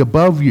nobody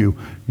above you.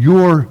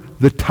 You're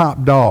the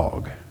top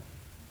dog.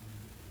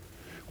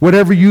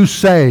 Whatever you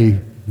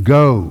say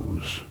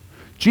goes.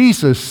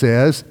 Jesus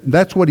says,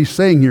 that's what he's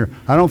saying here.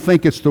 I don't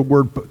think it's the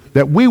word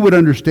that we would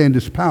understand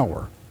as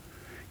power.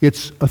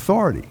 It's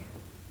authority.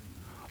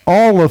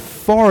 All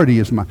authority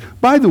is mine.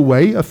 By the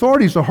way,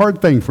 authority is a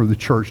hard thing for the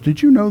church.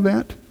 Did you know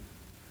that?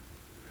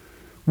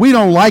 We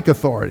don't like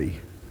authority.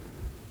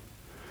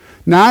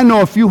 Now, I know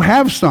if you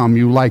have some,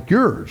 you like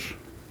yours.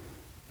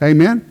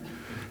 Amen?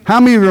 How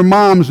many of your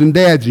moms and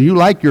dads, you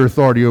like your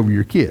authority over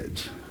your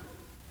kids?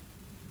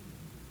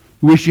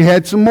 You wish you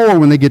had some more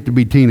when they get to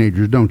be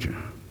teenagers, don't you?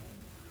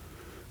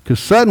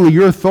 Because suddenly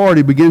your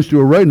authority begins to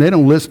erode and they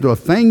don't listen to a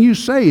thing you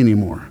say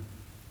anymore.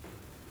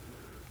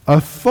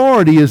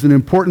 Authority is an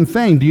important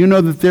thing. Do you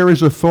know that there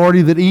is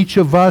authority that each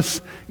of us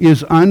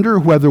is under,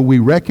 whether we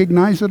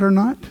recognize it or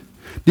not?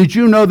 Did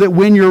you know that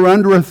when you're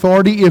under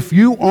authority, if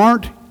you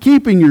aren't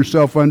keeping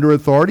yourself under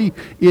authority,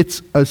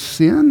 it's a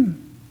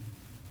sin?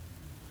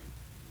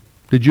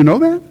 Did you know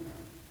that?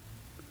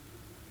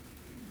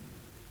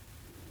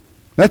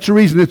 That's the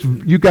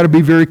reason you've got to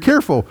be very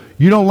careful.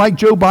 You don't like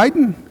Joe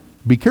Biden?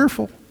 Be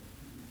careful.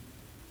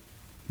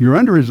 You're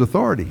under his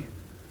authority.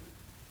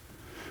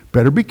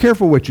 Better be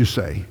careful what you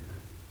say.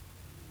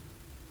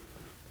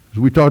 As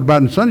we talked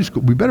about in Sunday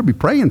school, we better be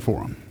praying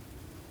for him.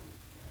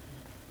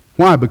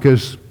 Why?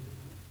 Because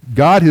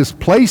God has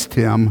placed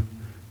him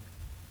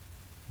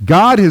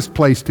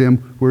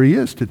where he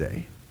is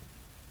today.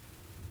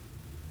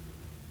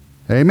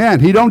 Amen.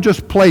 He don't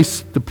just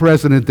place the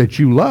president that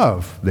you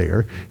love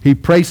there. He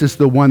places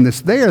the one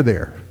that's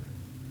there.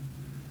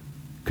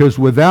 Because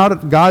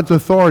without God's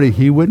authority,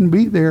 he wouldn't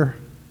be there.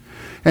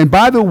 And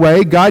by the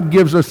way, God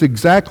gives us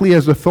exactly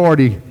as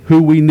authority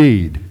who we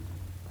need.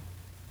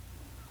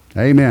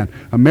 Amen.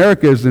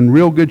 America is in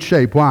real good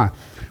shape. Why?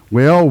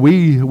 Well,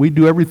 we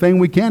do everything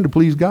we can to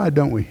please God,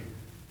 don't we?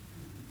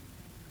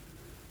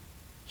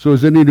 So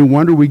is it any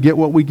wonder we get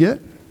what we get?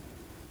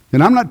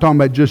 And I'm not talking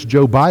about just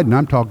Joe Biden.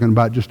 I'm talking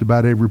about just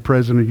about every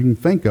president you can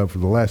think of for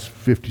the last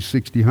 50,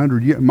 60,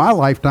 100 years. In my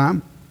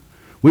lifetime,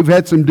 we've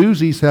had some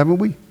doozies, haven't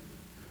we?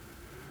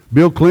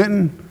 Bill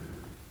Clinton,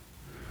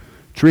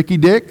 Tricky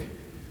Dick?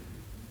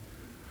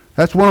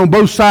 That's one on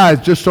both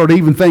sides, just sort of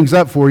even things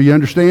up for you,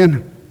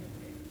 understand?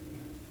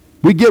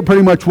 We get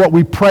pretty much what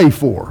we pray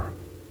for.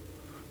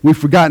 We've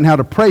forgotten how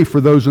to pray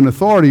for those in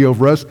authority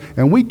over us,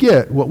 and we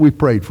get what we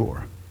prayed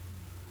for.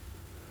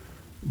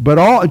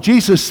 But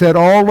Jesus said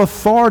all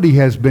authority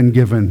has been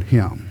given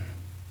him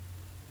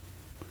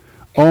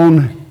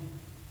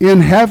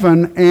in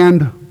heaven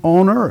and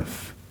on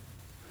earth.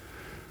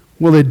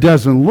 Well, it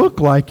doesn't look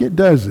like it,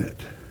 does it?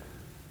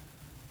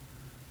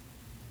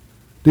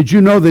 Did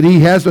you know that he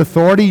has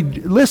authority?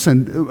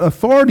 Listen,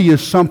 authority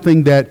is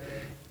something that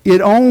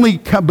it only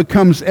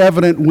becomes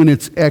evident when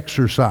it's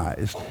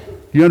exercised.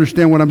 You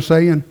understand what I'm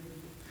saying?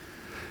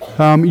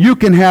 You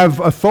can have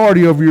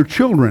authority over your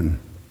children,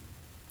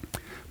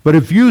 but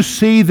if you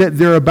see that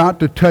they're about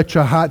to touch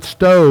a hot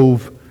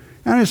stove,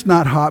 and it's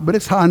not hot, but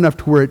it's hot enough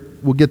to where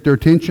it will get their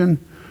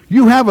attention,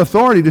 you have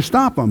authority to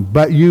stop them.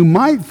 But you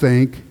might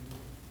think,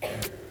 I'm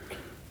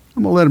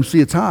going to let them see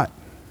it's hot.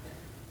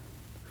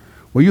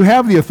 Well, you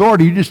have the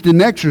authority, you just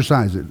didn't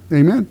exercise it.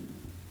 Amen?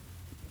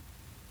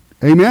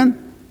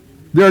 Amen?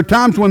 There are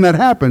times when that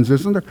happens,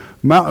 isn't there?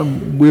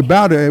 We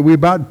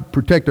about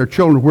protect our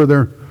children where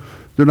they're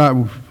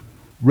not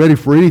ready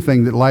for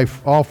anything that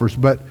life offers.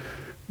 But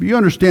you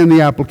understand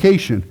the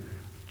application.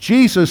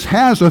 Jesus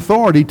has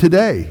authority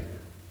today.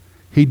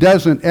 He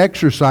doesn't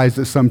exercise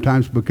it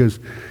sometimes because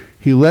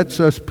he lets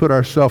us put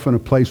ourselves in a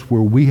place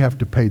where we have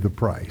to pay the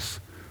price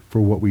for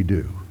what we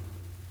do.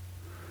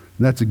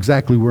 And that's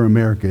exactly where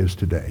America is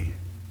today.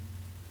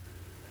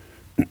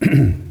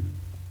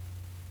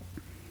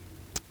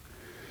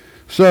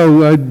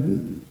 So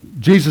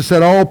Jesus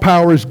said, all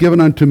power is given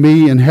unto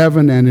me in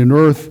heaven and in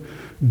earth.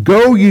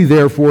 Go ye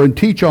therefore and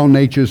teach all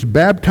nations,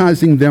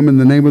 baptizing them in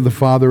the name of the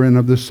Father and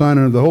of the Son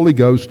and of the Holy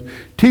Ghost,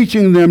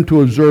 teaching them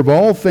to observe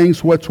all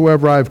things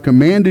whatsoever I have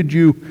commanded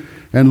you.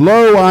 And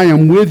lo, I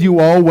am with you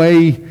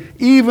always,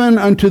 even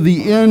unto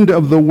the end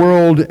of the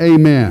world.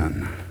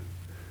 Amen.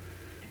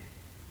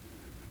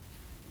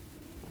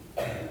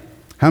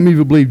 How many of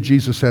you believe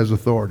Jesus has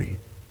authority?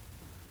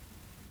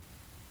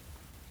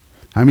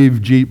 How many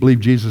of you believe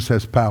Jesus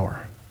has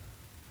power?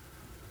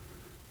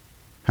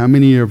 How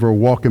many of you are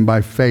walking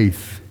by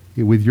faith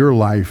with your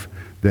life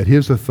that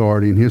his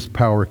authority and his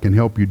power can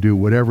help you do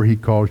whatever he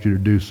calls you to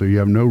do, so you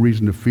have no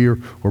reason to fear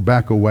or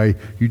back away?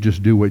 You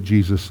just do what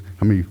Jesus...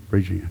 How many?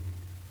 Raise your hand.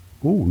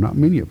 Oh, not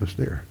many of us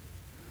there.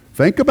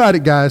 Think about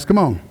it, guys. Come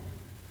on.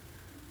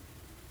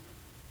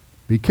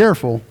 Be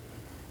careful.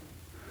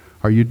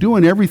 Are you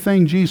doing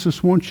everything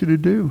Jesus wants you to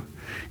do?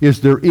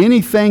 Is there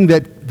anything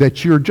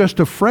that you're just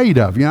afraid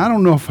of? You know, I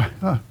don't know if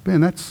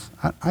Ben,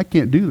 I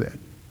can't do that.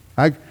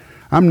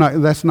 I'm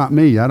not. That's not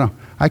me.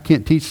 I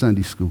can't teach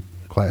Sunday school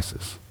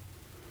classes.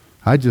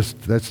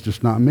 That's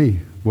just not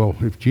me. Well,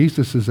 if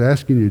Jesus is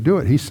asking you to do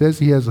it, he says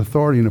he has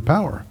authority and the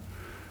power.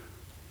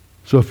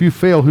 So if you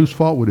fail, whose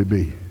fault would it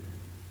be?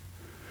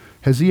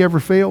 Has he ever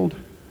failed?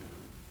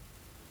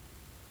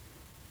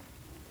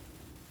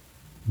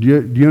 Do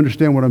you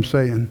understand what I'm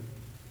saying?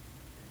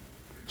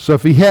 So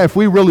if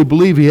we really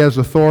believe he has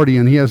authority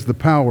and he has the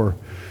power,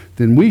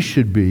 then we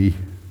should be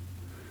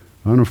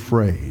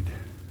unafraid.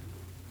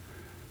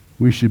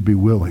 We should be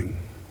willing.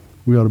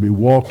 We ought to be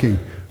walking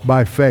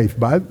by faith.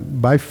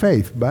 By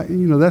faith.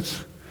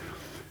 That's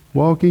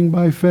walking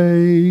by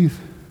faith.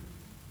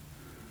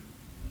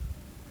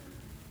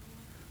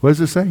 What does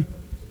it say?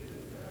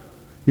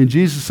 In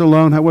Jesus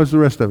alone. How was the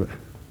rest of it?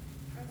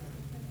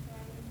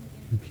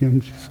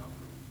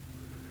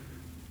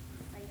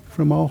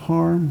 From all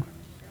harm.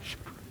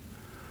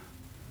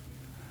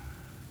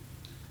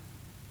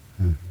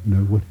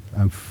 No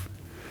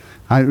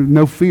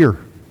fear.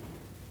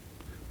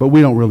 But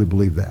we don't really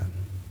believe that.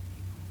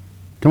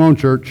 Come on,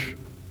 church.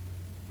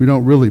 We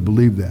don't really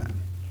believe that.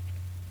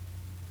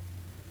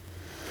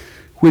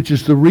 Which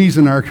is the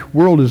reason our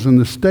world is in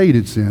the state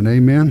it's in.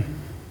 Amen?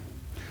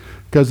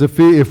 Because if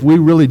we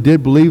really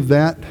did believe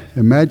that,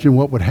 imagine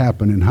what would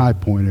happen in High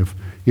Point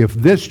if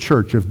this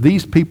church, if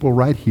these people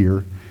right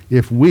here,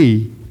 if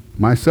we,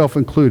 myself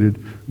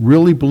included,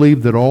 really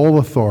believed that all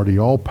authority,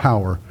 all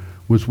power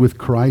was with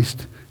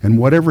Christ, and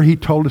whatever he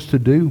told us to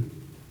do,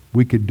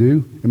 we could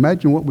do.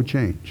 Imagine what would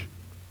change.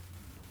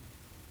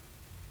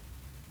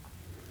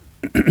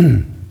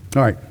 All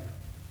right.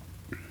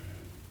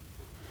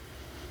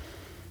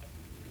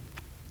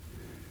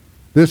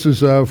 This is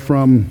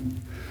from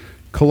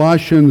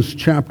Colossians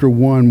chapter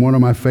 1, one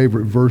of my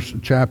favorite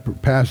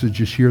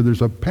passages here.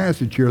 There's a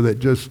passage here that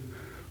just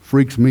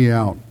freaks me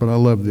out, but I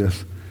love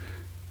this.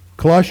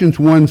 Colossians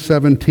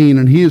 1:17,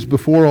 and he is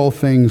before all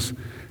things,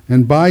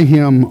 and by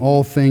him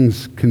all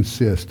things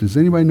consist. Does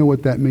anybody know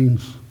what that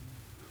means?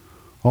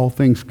 All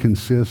things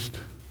consist.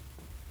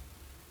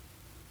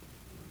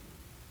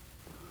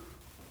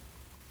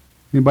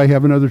 Anybody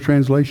have another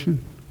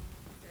translation?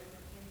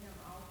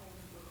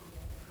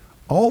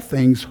 All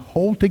things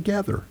hold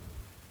together.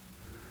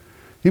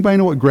 Anybody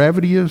know what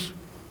gravity is?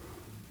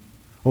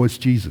 Oh, it's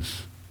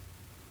Jesus.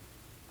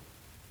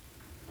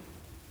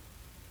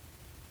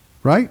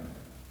 Right?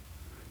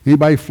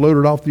 Anybody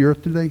floated off the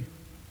earth today?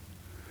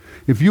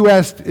 If you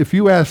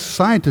ask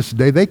scientists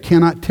today, they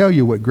cannot tell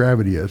you what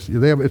gravity is.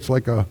 It's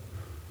like a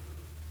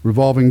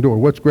revolving door.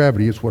 What's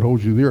gravity? It's what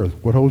holds you to the earth.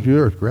 What holds you to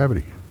the earth?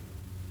 Gravity.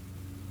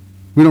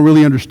 We don't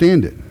really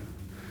understand it.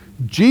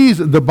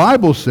 The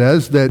Bible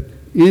says that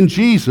in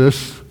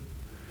Jesus,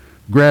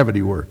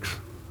 gravity works.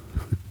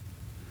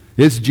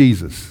 It's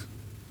Jesus.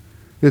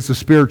 It's a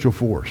spiritual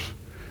force.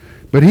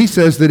 But he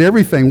says that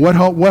everything, what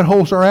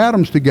holds our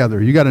atoms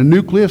together? You got a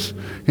nucleus,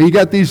 and you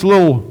got these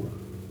little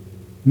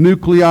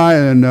nuclei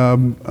and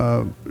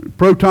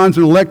protons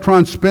and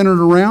electrons spinning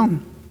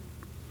around.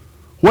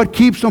 What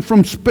keeps them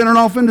from spinning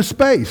off into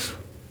space?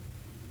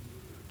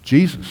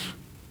 Jesus.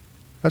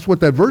 That's what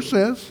that verse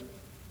says.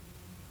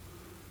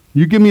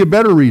 You give me a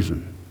better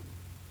reason.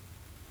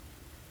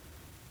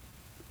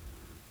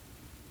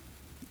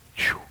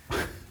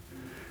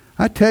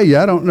 I tell you,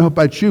 I don't know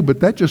about you,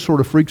 but that just sort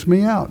of freaks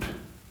me out.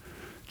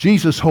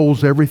 Jesus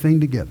holds everything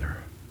together.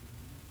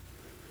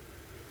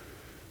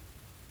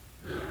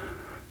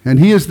 And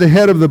he is the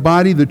head of the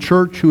body, the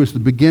church, who is the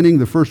beginning,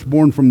 the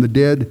firstborn from the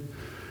dead,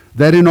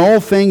 that in all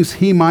things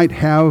he might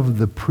have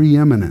the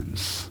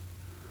preeminence.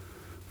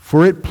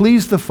 For it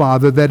pleased the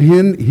Father that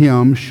in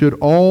him should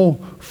all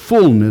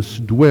fullness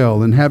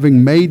dwell, and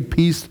having made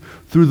peace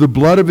through the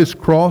blood of his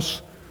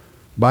cross,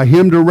 by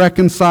him to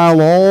reconcile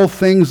all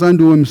things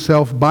unto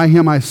himself. By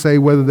him I say,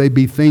 whether they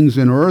be things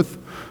in earth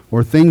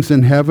or things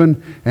in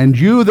heaven. And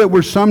you that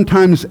were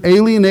sometimes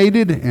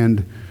alienated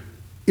and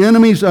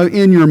enemies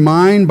in your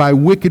mind by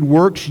wicked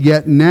works,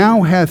 yet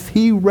now hath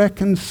he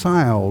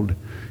reconciled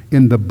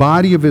in the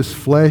body of his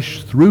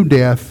flesh through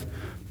death,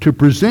 to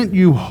present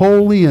you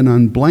holy and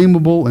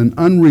unblameable and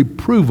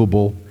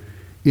unreprovable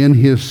in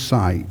his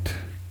sight.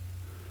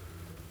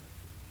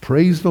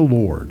 Praise the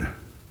Lord.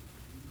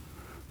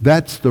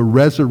 That's the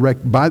resurrect.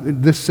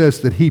 This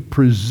says that he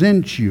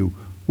presents you.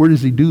 Where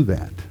does he do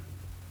that?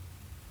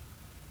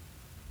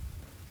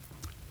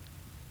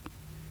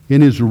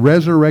 In his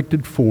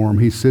resurrected form,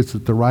 he sits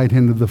at the right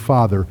hand of the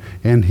Father,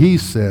 and he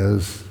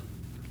says,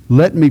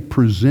 let me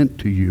present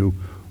to you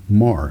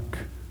Mark.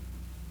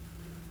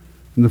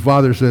 And the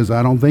Father says,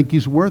 I don't think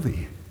he's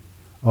worthy.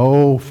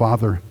 Oh,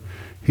 Father,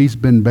 he's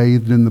been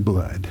bathed in the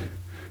blood.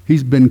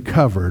 He's been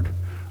covered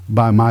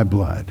by my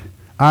blood.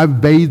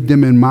 I've bathed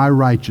him in my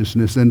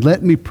righteousness, and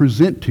let me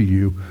present to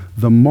you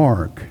the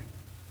Mark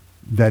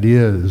that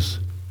is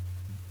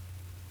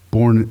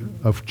born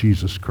of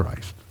Jesus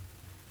Christ.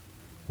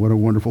 What a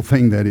wonderful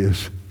thing that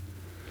is.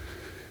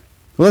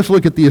 Well, let's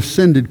look at the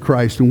ascended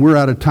Christ, and we're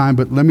out of time,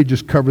 but let me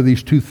just cover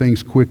these two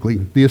things quickly.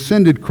 The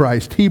ascended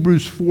Christ,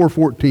 Hebrews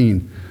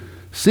 4:14.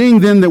 Seeing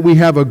then that we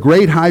have a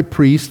great high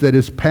priest that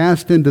is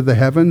passed into the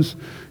heavens,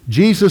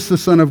 Jesus the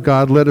Son of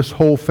God, let us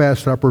hold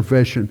fast our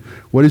profession.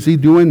 What is he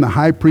doing? The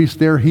high priest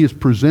there, he is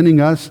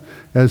presenting us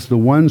as the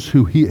ones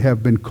who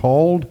have been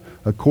called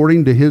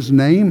according to his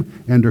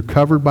name and are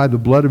covered by the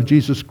blood of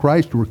Jesus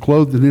Christ. We're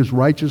clothed in his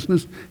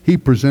righteousness. He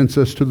presents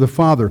us to the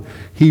Father.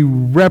 He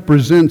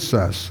represents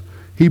us.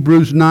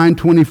 Hebrews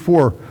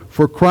 9:24.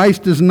 For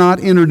Christ is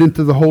not entered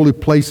into the holy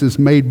places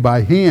made by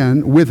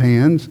with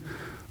hands,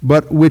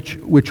 but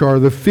which are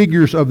the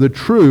figures of the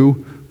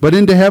true, but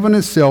into heaven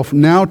itself,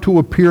 now to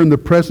appear in the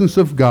presence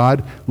of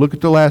God. Look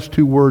at the last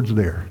two words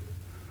there.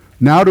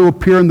 Now to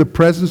appear in the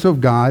presence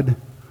of God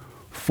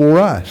for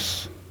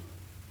us.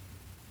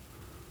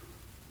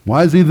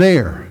 Why is he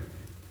there?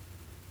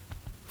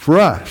 For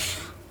us,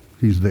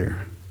 he's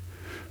there.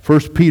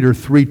 1 Peter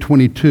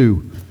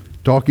 3:22,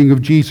 talking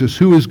of Jesus,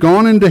 who is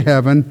gone into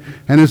heaven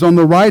and is on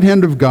the right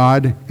hand of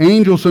God,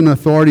 angels and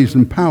authorities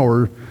and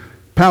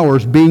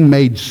powers being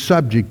made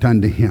subject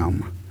unto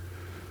him.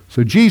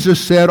 So Jesus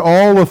said,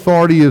 all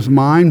authority is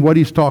mine. What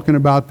he's talking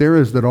about there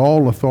is that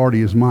all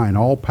authority is mine.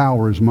 All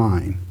power is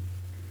mine.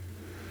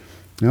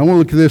 Now I want to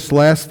look at this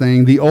last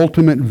thing, the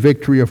ultimate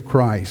victory of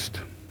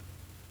Christ.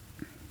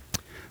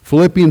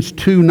 Philippians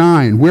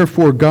 2:9,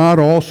 wherefore God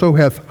also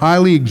hath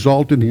highly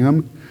exalted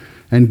him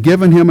and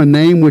given him a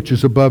name which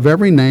is above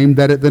every name,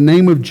 that at the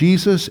name of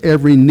Jesus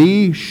every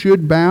knee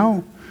should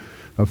bow,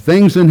 of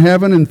things in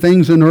heaven and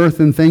things in earth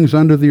and things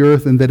under the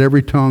earth, and that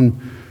every tongue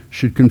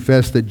should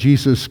confess that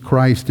Jesus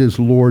Christ is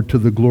Lord, to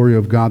the glory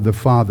of God the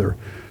Father.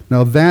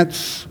 Now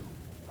that's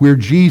where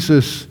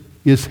Jesus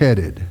is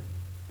headed.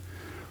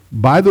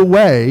 By the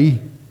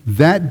way,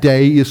 that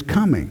day is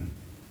coming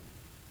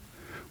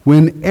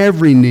when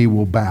every knee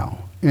will bow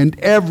and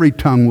every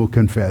tongue will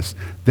confess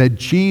that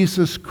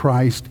Jesus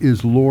Christ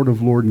is Lord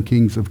of lords and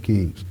Kings of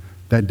kings.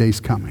 That day's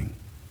coming.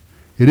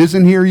 It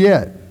isn't here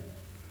yet,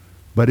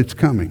 but it's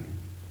coming.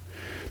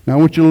 Now I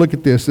want you to look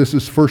at this. This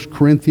is 1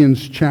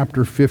 Corinthians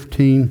chapter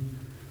 15.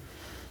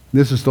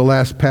 This is the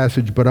last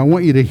passage, but I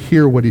want you to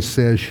hear what he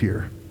says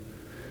here.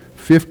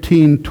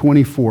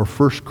 15:24.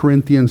 1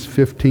 Corinthians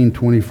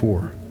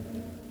 15:24.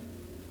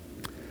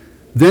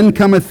 Then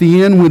cometh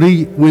the end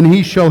when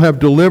he shall have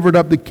delivered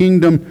up the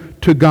kingdom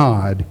to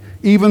God,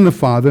 even the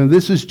Father. And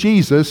this is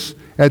Jesus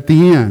at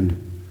the end.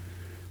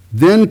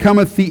 Then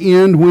cometh the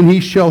end, when he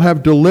shall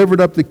have delivered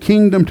up the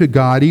kingdom to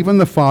God, even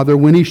the Father,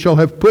 when he shall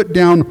have put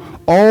down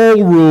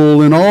all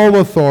rule and all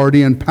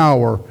authority and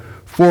power.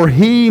 For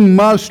he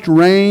must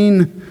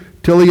reign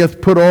till he hath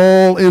put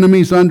all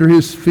enemies under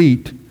his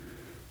feet.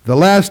 The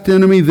last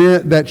enemy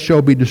that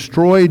shall be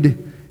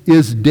destroyed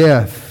is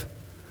death.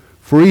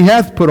 For he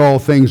hath put all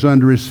things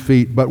under his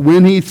feet. But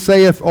when he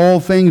saith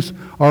all things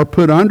are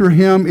put under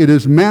him, it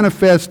is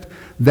manifest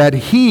that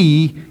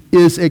he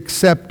is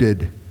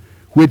accepted,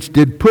 which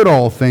did put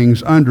all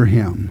things under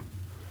him.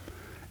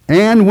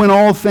 And when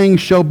all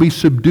things shall be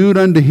subdued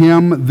unto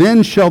him,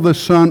 then shall the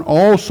Son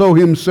also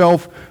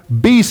himself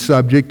be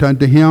subject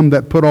unto him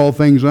that put all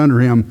things under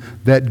him,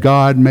 that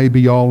God may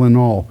be all in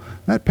all.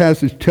 That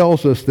passage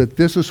tells us that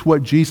this is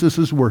what Jesus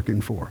is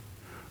working for.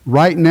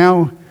 Right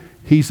now,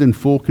 he's in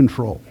full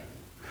control.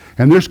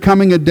 And there's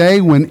coming a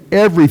day when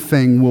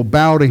everything will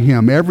bow to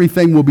him.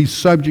 Everything will be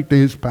subject to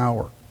his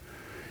power.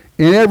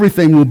 And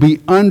everything will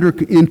be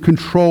in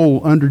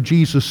control under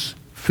Jesus'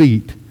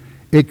 feet,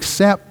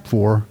 except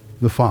for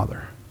the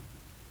Father.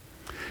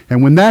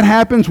 And when that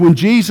happens, when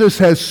Jesus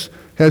has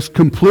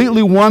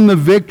completely won the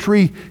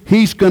victory,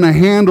 he's going to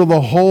handle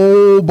the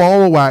whole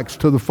ball of wax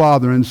to the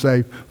Father and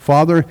say,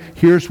 Father,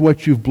 here's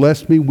what you've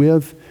blessed me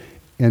with,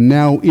 and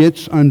now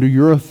it's under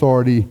your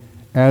authority,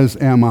 as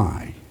am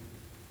I.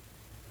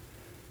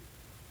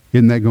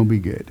 Isn't that going to be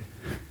good?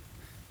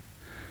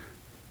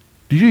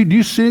 Do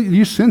you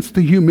sense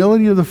the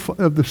humility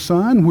of the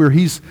Son, where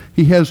he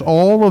has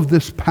all of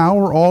this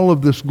power, all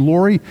of this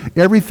glory?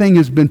 Everything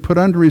has been put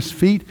under his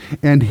feet,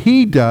 and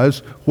he does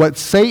what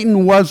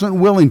Satan wasn't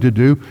willing to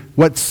do.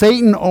 What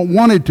Satan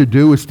wanted to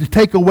do is to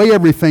take away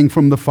everything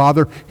from the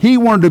Father. He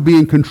wanted to be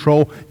in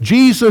control.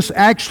 Jesus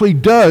actually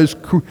does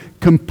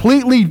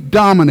completely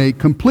dominate,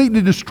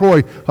 completely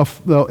destroy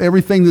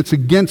everything that's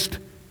against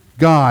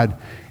God,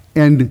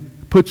 and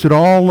puts it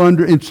all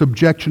in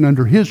subjection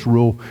under his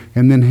rule,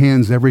 and then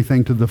hands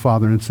everything to the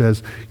Father and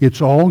says,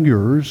 it's all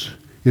yours,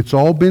 it's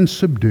all been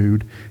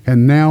subdued,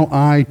 and now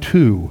I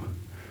too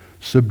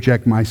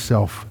subject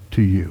myself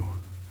to you.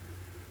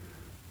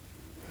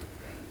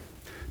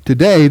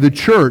 Today, the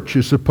church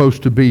is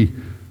supposed to be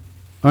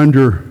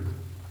under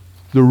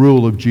the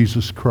rule of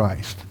Jesus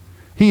Christ.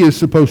 He is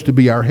supposed to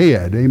be our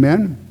head,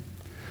 amen?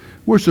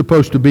 We're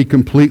supposed to be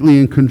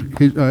completely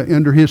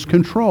under his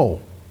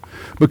control.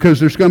 Because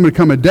there's going to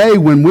come a day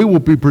when we will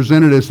be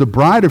presented as the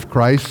bride of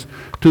Christ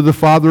to the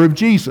Father of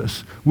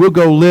Jesus. We'll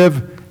go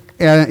live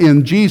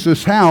in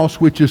Jesus'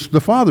 house, which is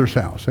the Father's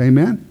house.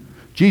 Amen?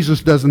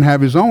 Jesus doesn't have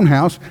his own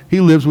house.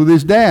 He lives with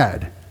his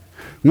dad.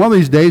 One of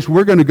these days,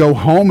 we're going to go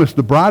home as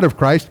the bride of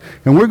Christ,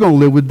 and we're going to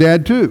live with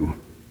Dad too.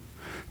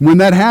 When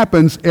that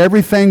happens,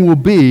 everything will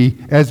be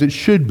as it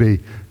should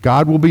be.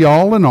 God will be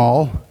all in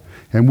all,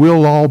 and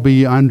we'll all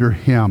be under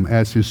him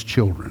as his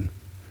children.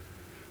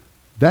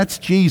 That's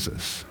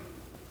Jesus.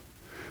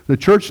 The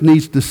church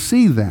needs to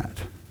see that,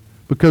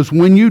 because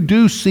when you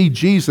do see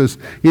Jesus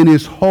in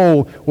his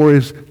whole or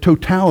his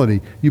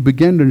totality, you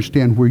begin to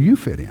understand where you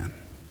fit in.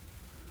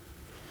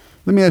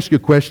 Let me ask you a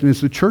question.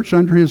 Is the church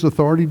under his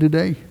authority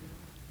today?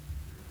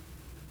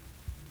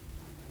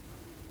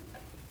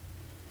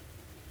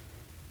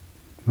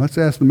 Let's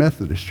ask the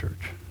Methodist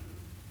Church.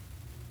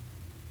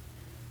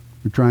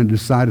 We're trying to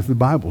decide if the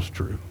Bible's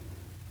true.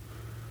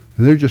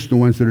 And they're just the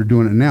ones that are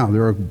doing it now.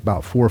 There are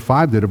about 4 or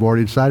 5 that have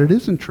already decided it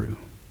isn't true.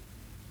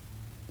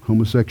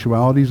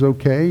 Homosexuality is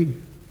okay.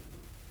 You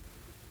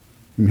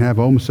can have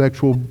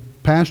homosexual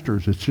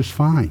pastors. It's just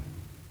fine.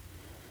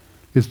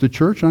 Is the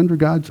church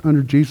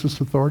under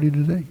Jesus' authority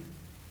today?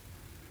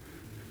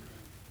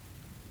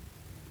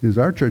 Is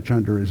our church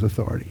under his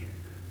authority?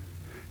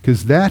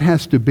 Because that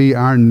has to be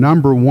our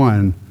number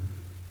one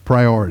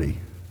priority.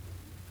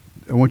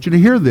 I want you to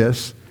hear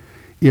this.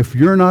 If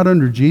you're not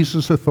under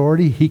Jesus'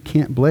 authority, he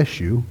can't bless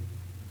you.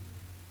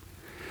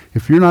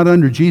 If you're not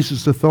under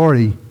Jesus'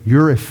 authority,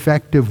 your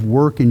effective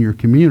work in your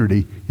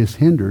community is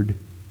hindered.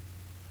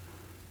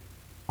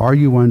 Are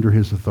you under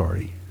his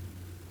authority?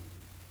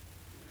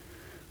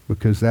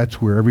 Because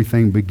that's where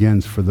everything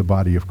begins for the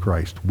body of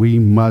Christ. He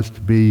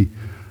must be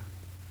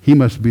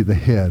the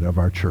head of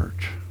our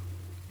church.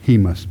 He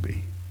must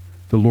be.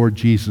 The Lord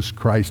Jesus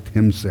Christ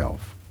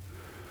himself.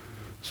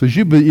 So as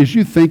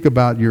you think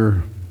about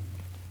you've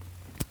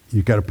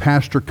got a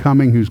pastor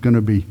coming who's going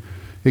to be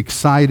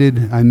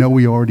excited. I know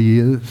he already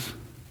is.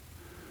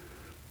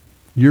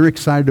 You're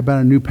excited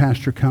about a new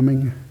pastor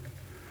coming.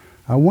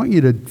 I want you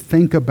to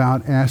think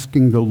about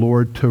asking the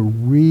Lord to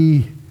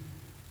re-image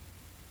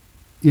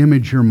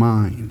your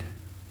mind.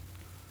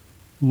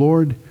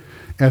 Lord,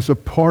 as a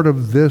part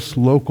of this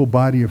local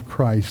body of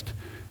Christ,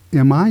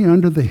 am I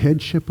under the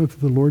headship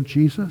of the Lord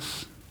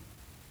Jesus?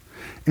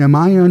 Am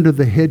I under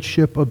the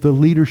headship of the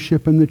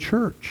leadership in the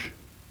church?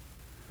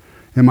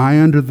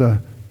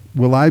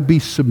 Will I be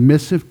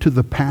submissive to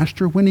the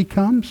pastor when he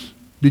comes?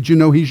 Did you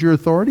know he's your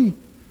authority?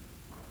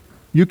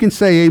 You can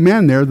say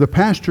amen there. The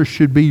pastor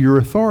should be your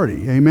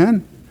authority.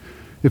 Amen?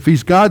 If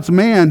he's God's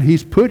man,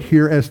 he's put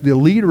here as the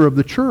leader of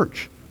the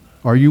church.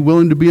 Are you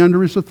willing to be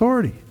under his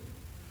authority?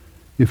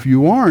 If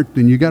you aren't,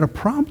 then you got a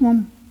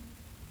problem.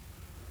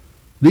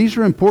 These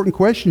are important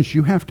questions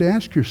you have to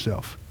ask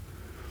yourself.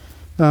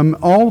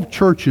 All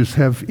churches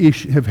have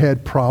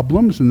had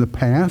problems in the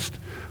past.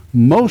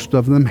 Most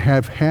of them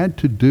have had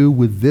to do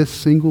with this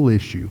single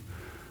issue.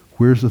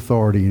 Where's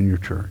authority in your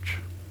church?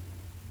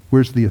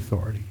 Where's the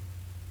authority?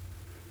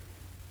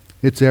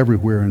 It's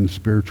everywhere in the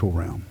spiritual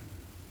realm.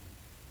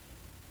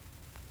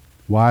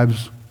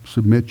 Wives,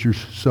 submit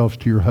yourselves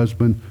to your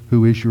husband,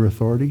 who is your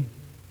authority.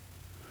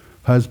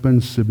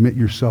 Husbands, submit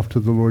yourself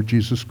to the Lord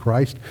Jesus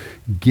Christ.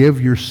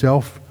 Give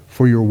yourself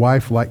for your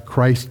wife like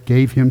Christ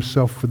gave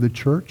himself for the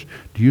church.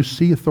 Do you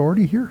see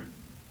authority here?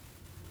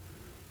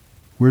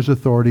 Where's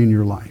authority in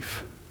your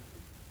life?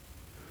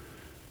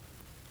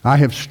 I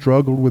have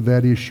struggled with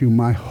that issue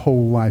my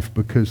whole life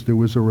because there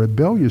was a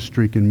rebellious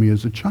streak in me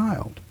as a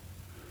child.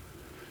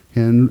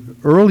 And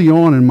early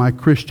on in my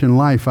Christian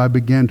life, I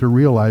began to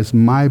realize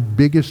my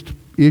biggest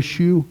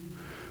issue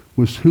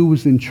was who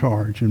was in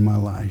charge in my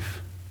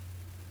life.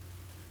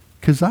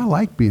 Because I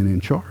like being in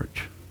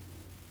charge.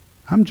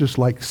 I'm just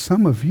like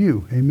some of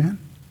you, amen?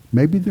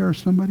 Maybe there are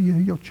somebody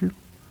you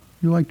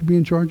like to be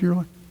in charge of your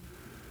life.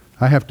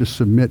 I have to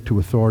submit to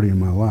authority in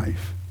my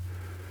life.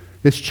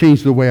 It's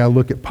changed the way I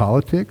look at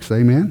politics,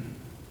 amen?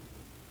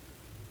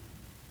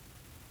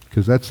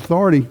 Because that's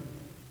authority.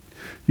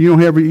 You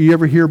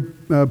ever hear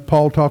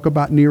Paul talk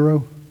about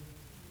Nero?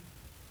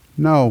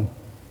 No.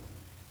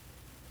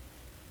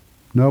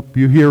 Nope.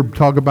 You hear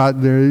talk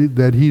about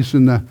that he's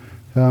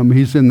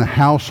in the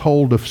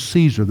household of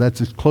Caesar.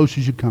 That's as close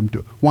as you come to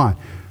it. Why?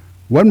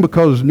 Wasn't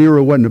because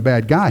Nero wasn't a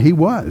bad guy. He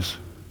was.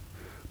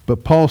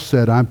 But Paul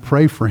said, I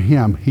pray for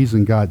him. He's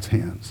in God's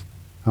hands.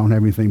 I don't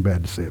have anything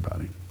bad to say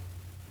about him.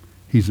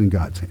 He's in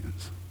God's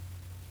hands.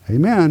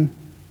 Amen.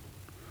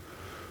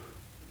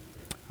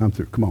 I'm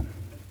through. Come on.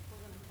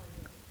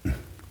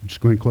 Just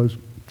go ahead and close.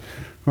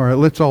 All right,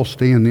 let's all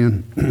stand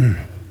then.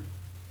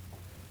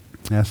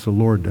 Ask the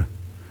Lord to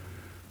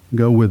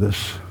go with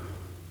us.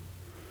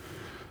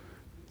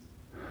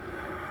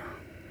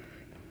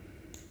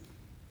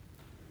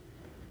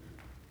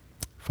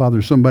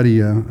 Father,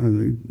 somebody,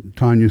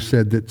 Tanya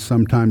said that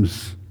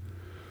sometimes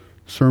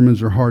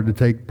sermons are hard to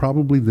take.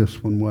 Probably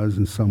this one was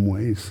in some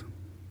ways.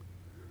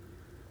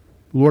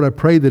 Lord, I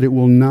pray that it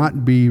will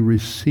not be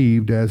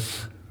received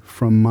as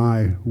from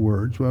my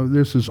words. Well,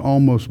 this has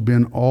almost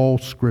been all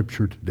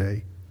Scripture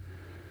today.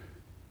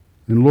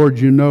 And Lord,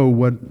 you know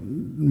what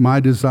my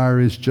desire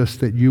is, just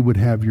that you would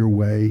have your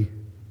way,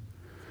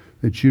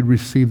 that you'd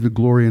receive the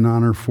glory and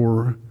honor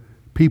for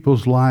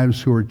people's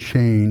lives who are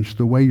changed,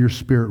 the way your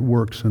Spirit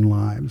works in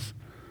lives.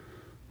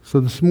 So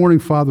this morning,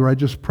 Father, I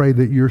just pray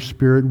that your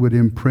Spirit would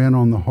imprint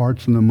on the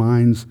hearts and the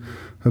minds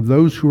of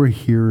those who are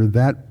here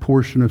that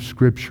portion of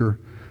Scripture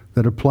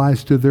that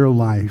applies to their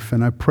life.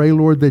 And I pray,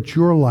 Lord, that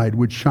your light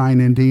would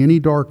shine into any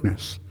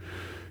darkness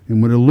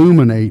and would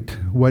illuminate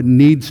what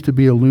needs to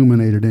be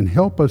illuminated. And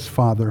help us,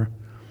 Father,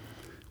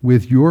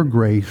 with your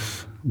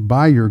grace,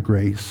 by your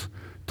grace,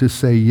 to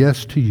say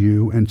yes to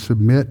you and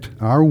submit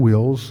our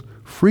wills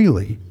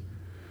freely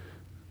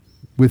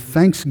with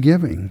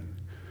thanksgiving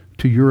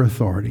to your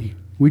authority.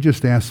 We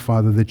just ask,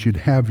 Father, that you'd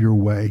have your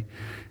way.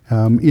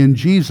 In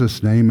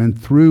Jesus' name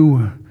and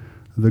through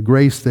the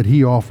grace that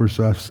he offers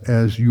us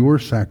as your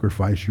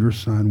sacrifice, your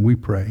Son, we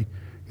pray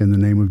in the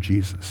name of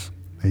Jesus.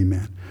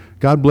 Amen.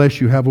 God bless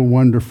you. Have a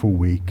wonderful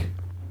week.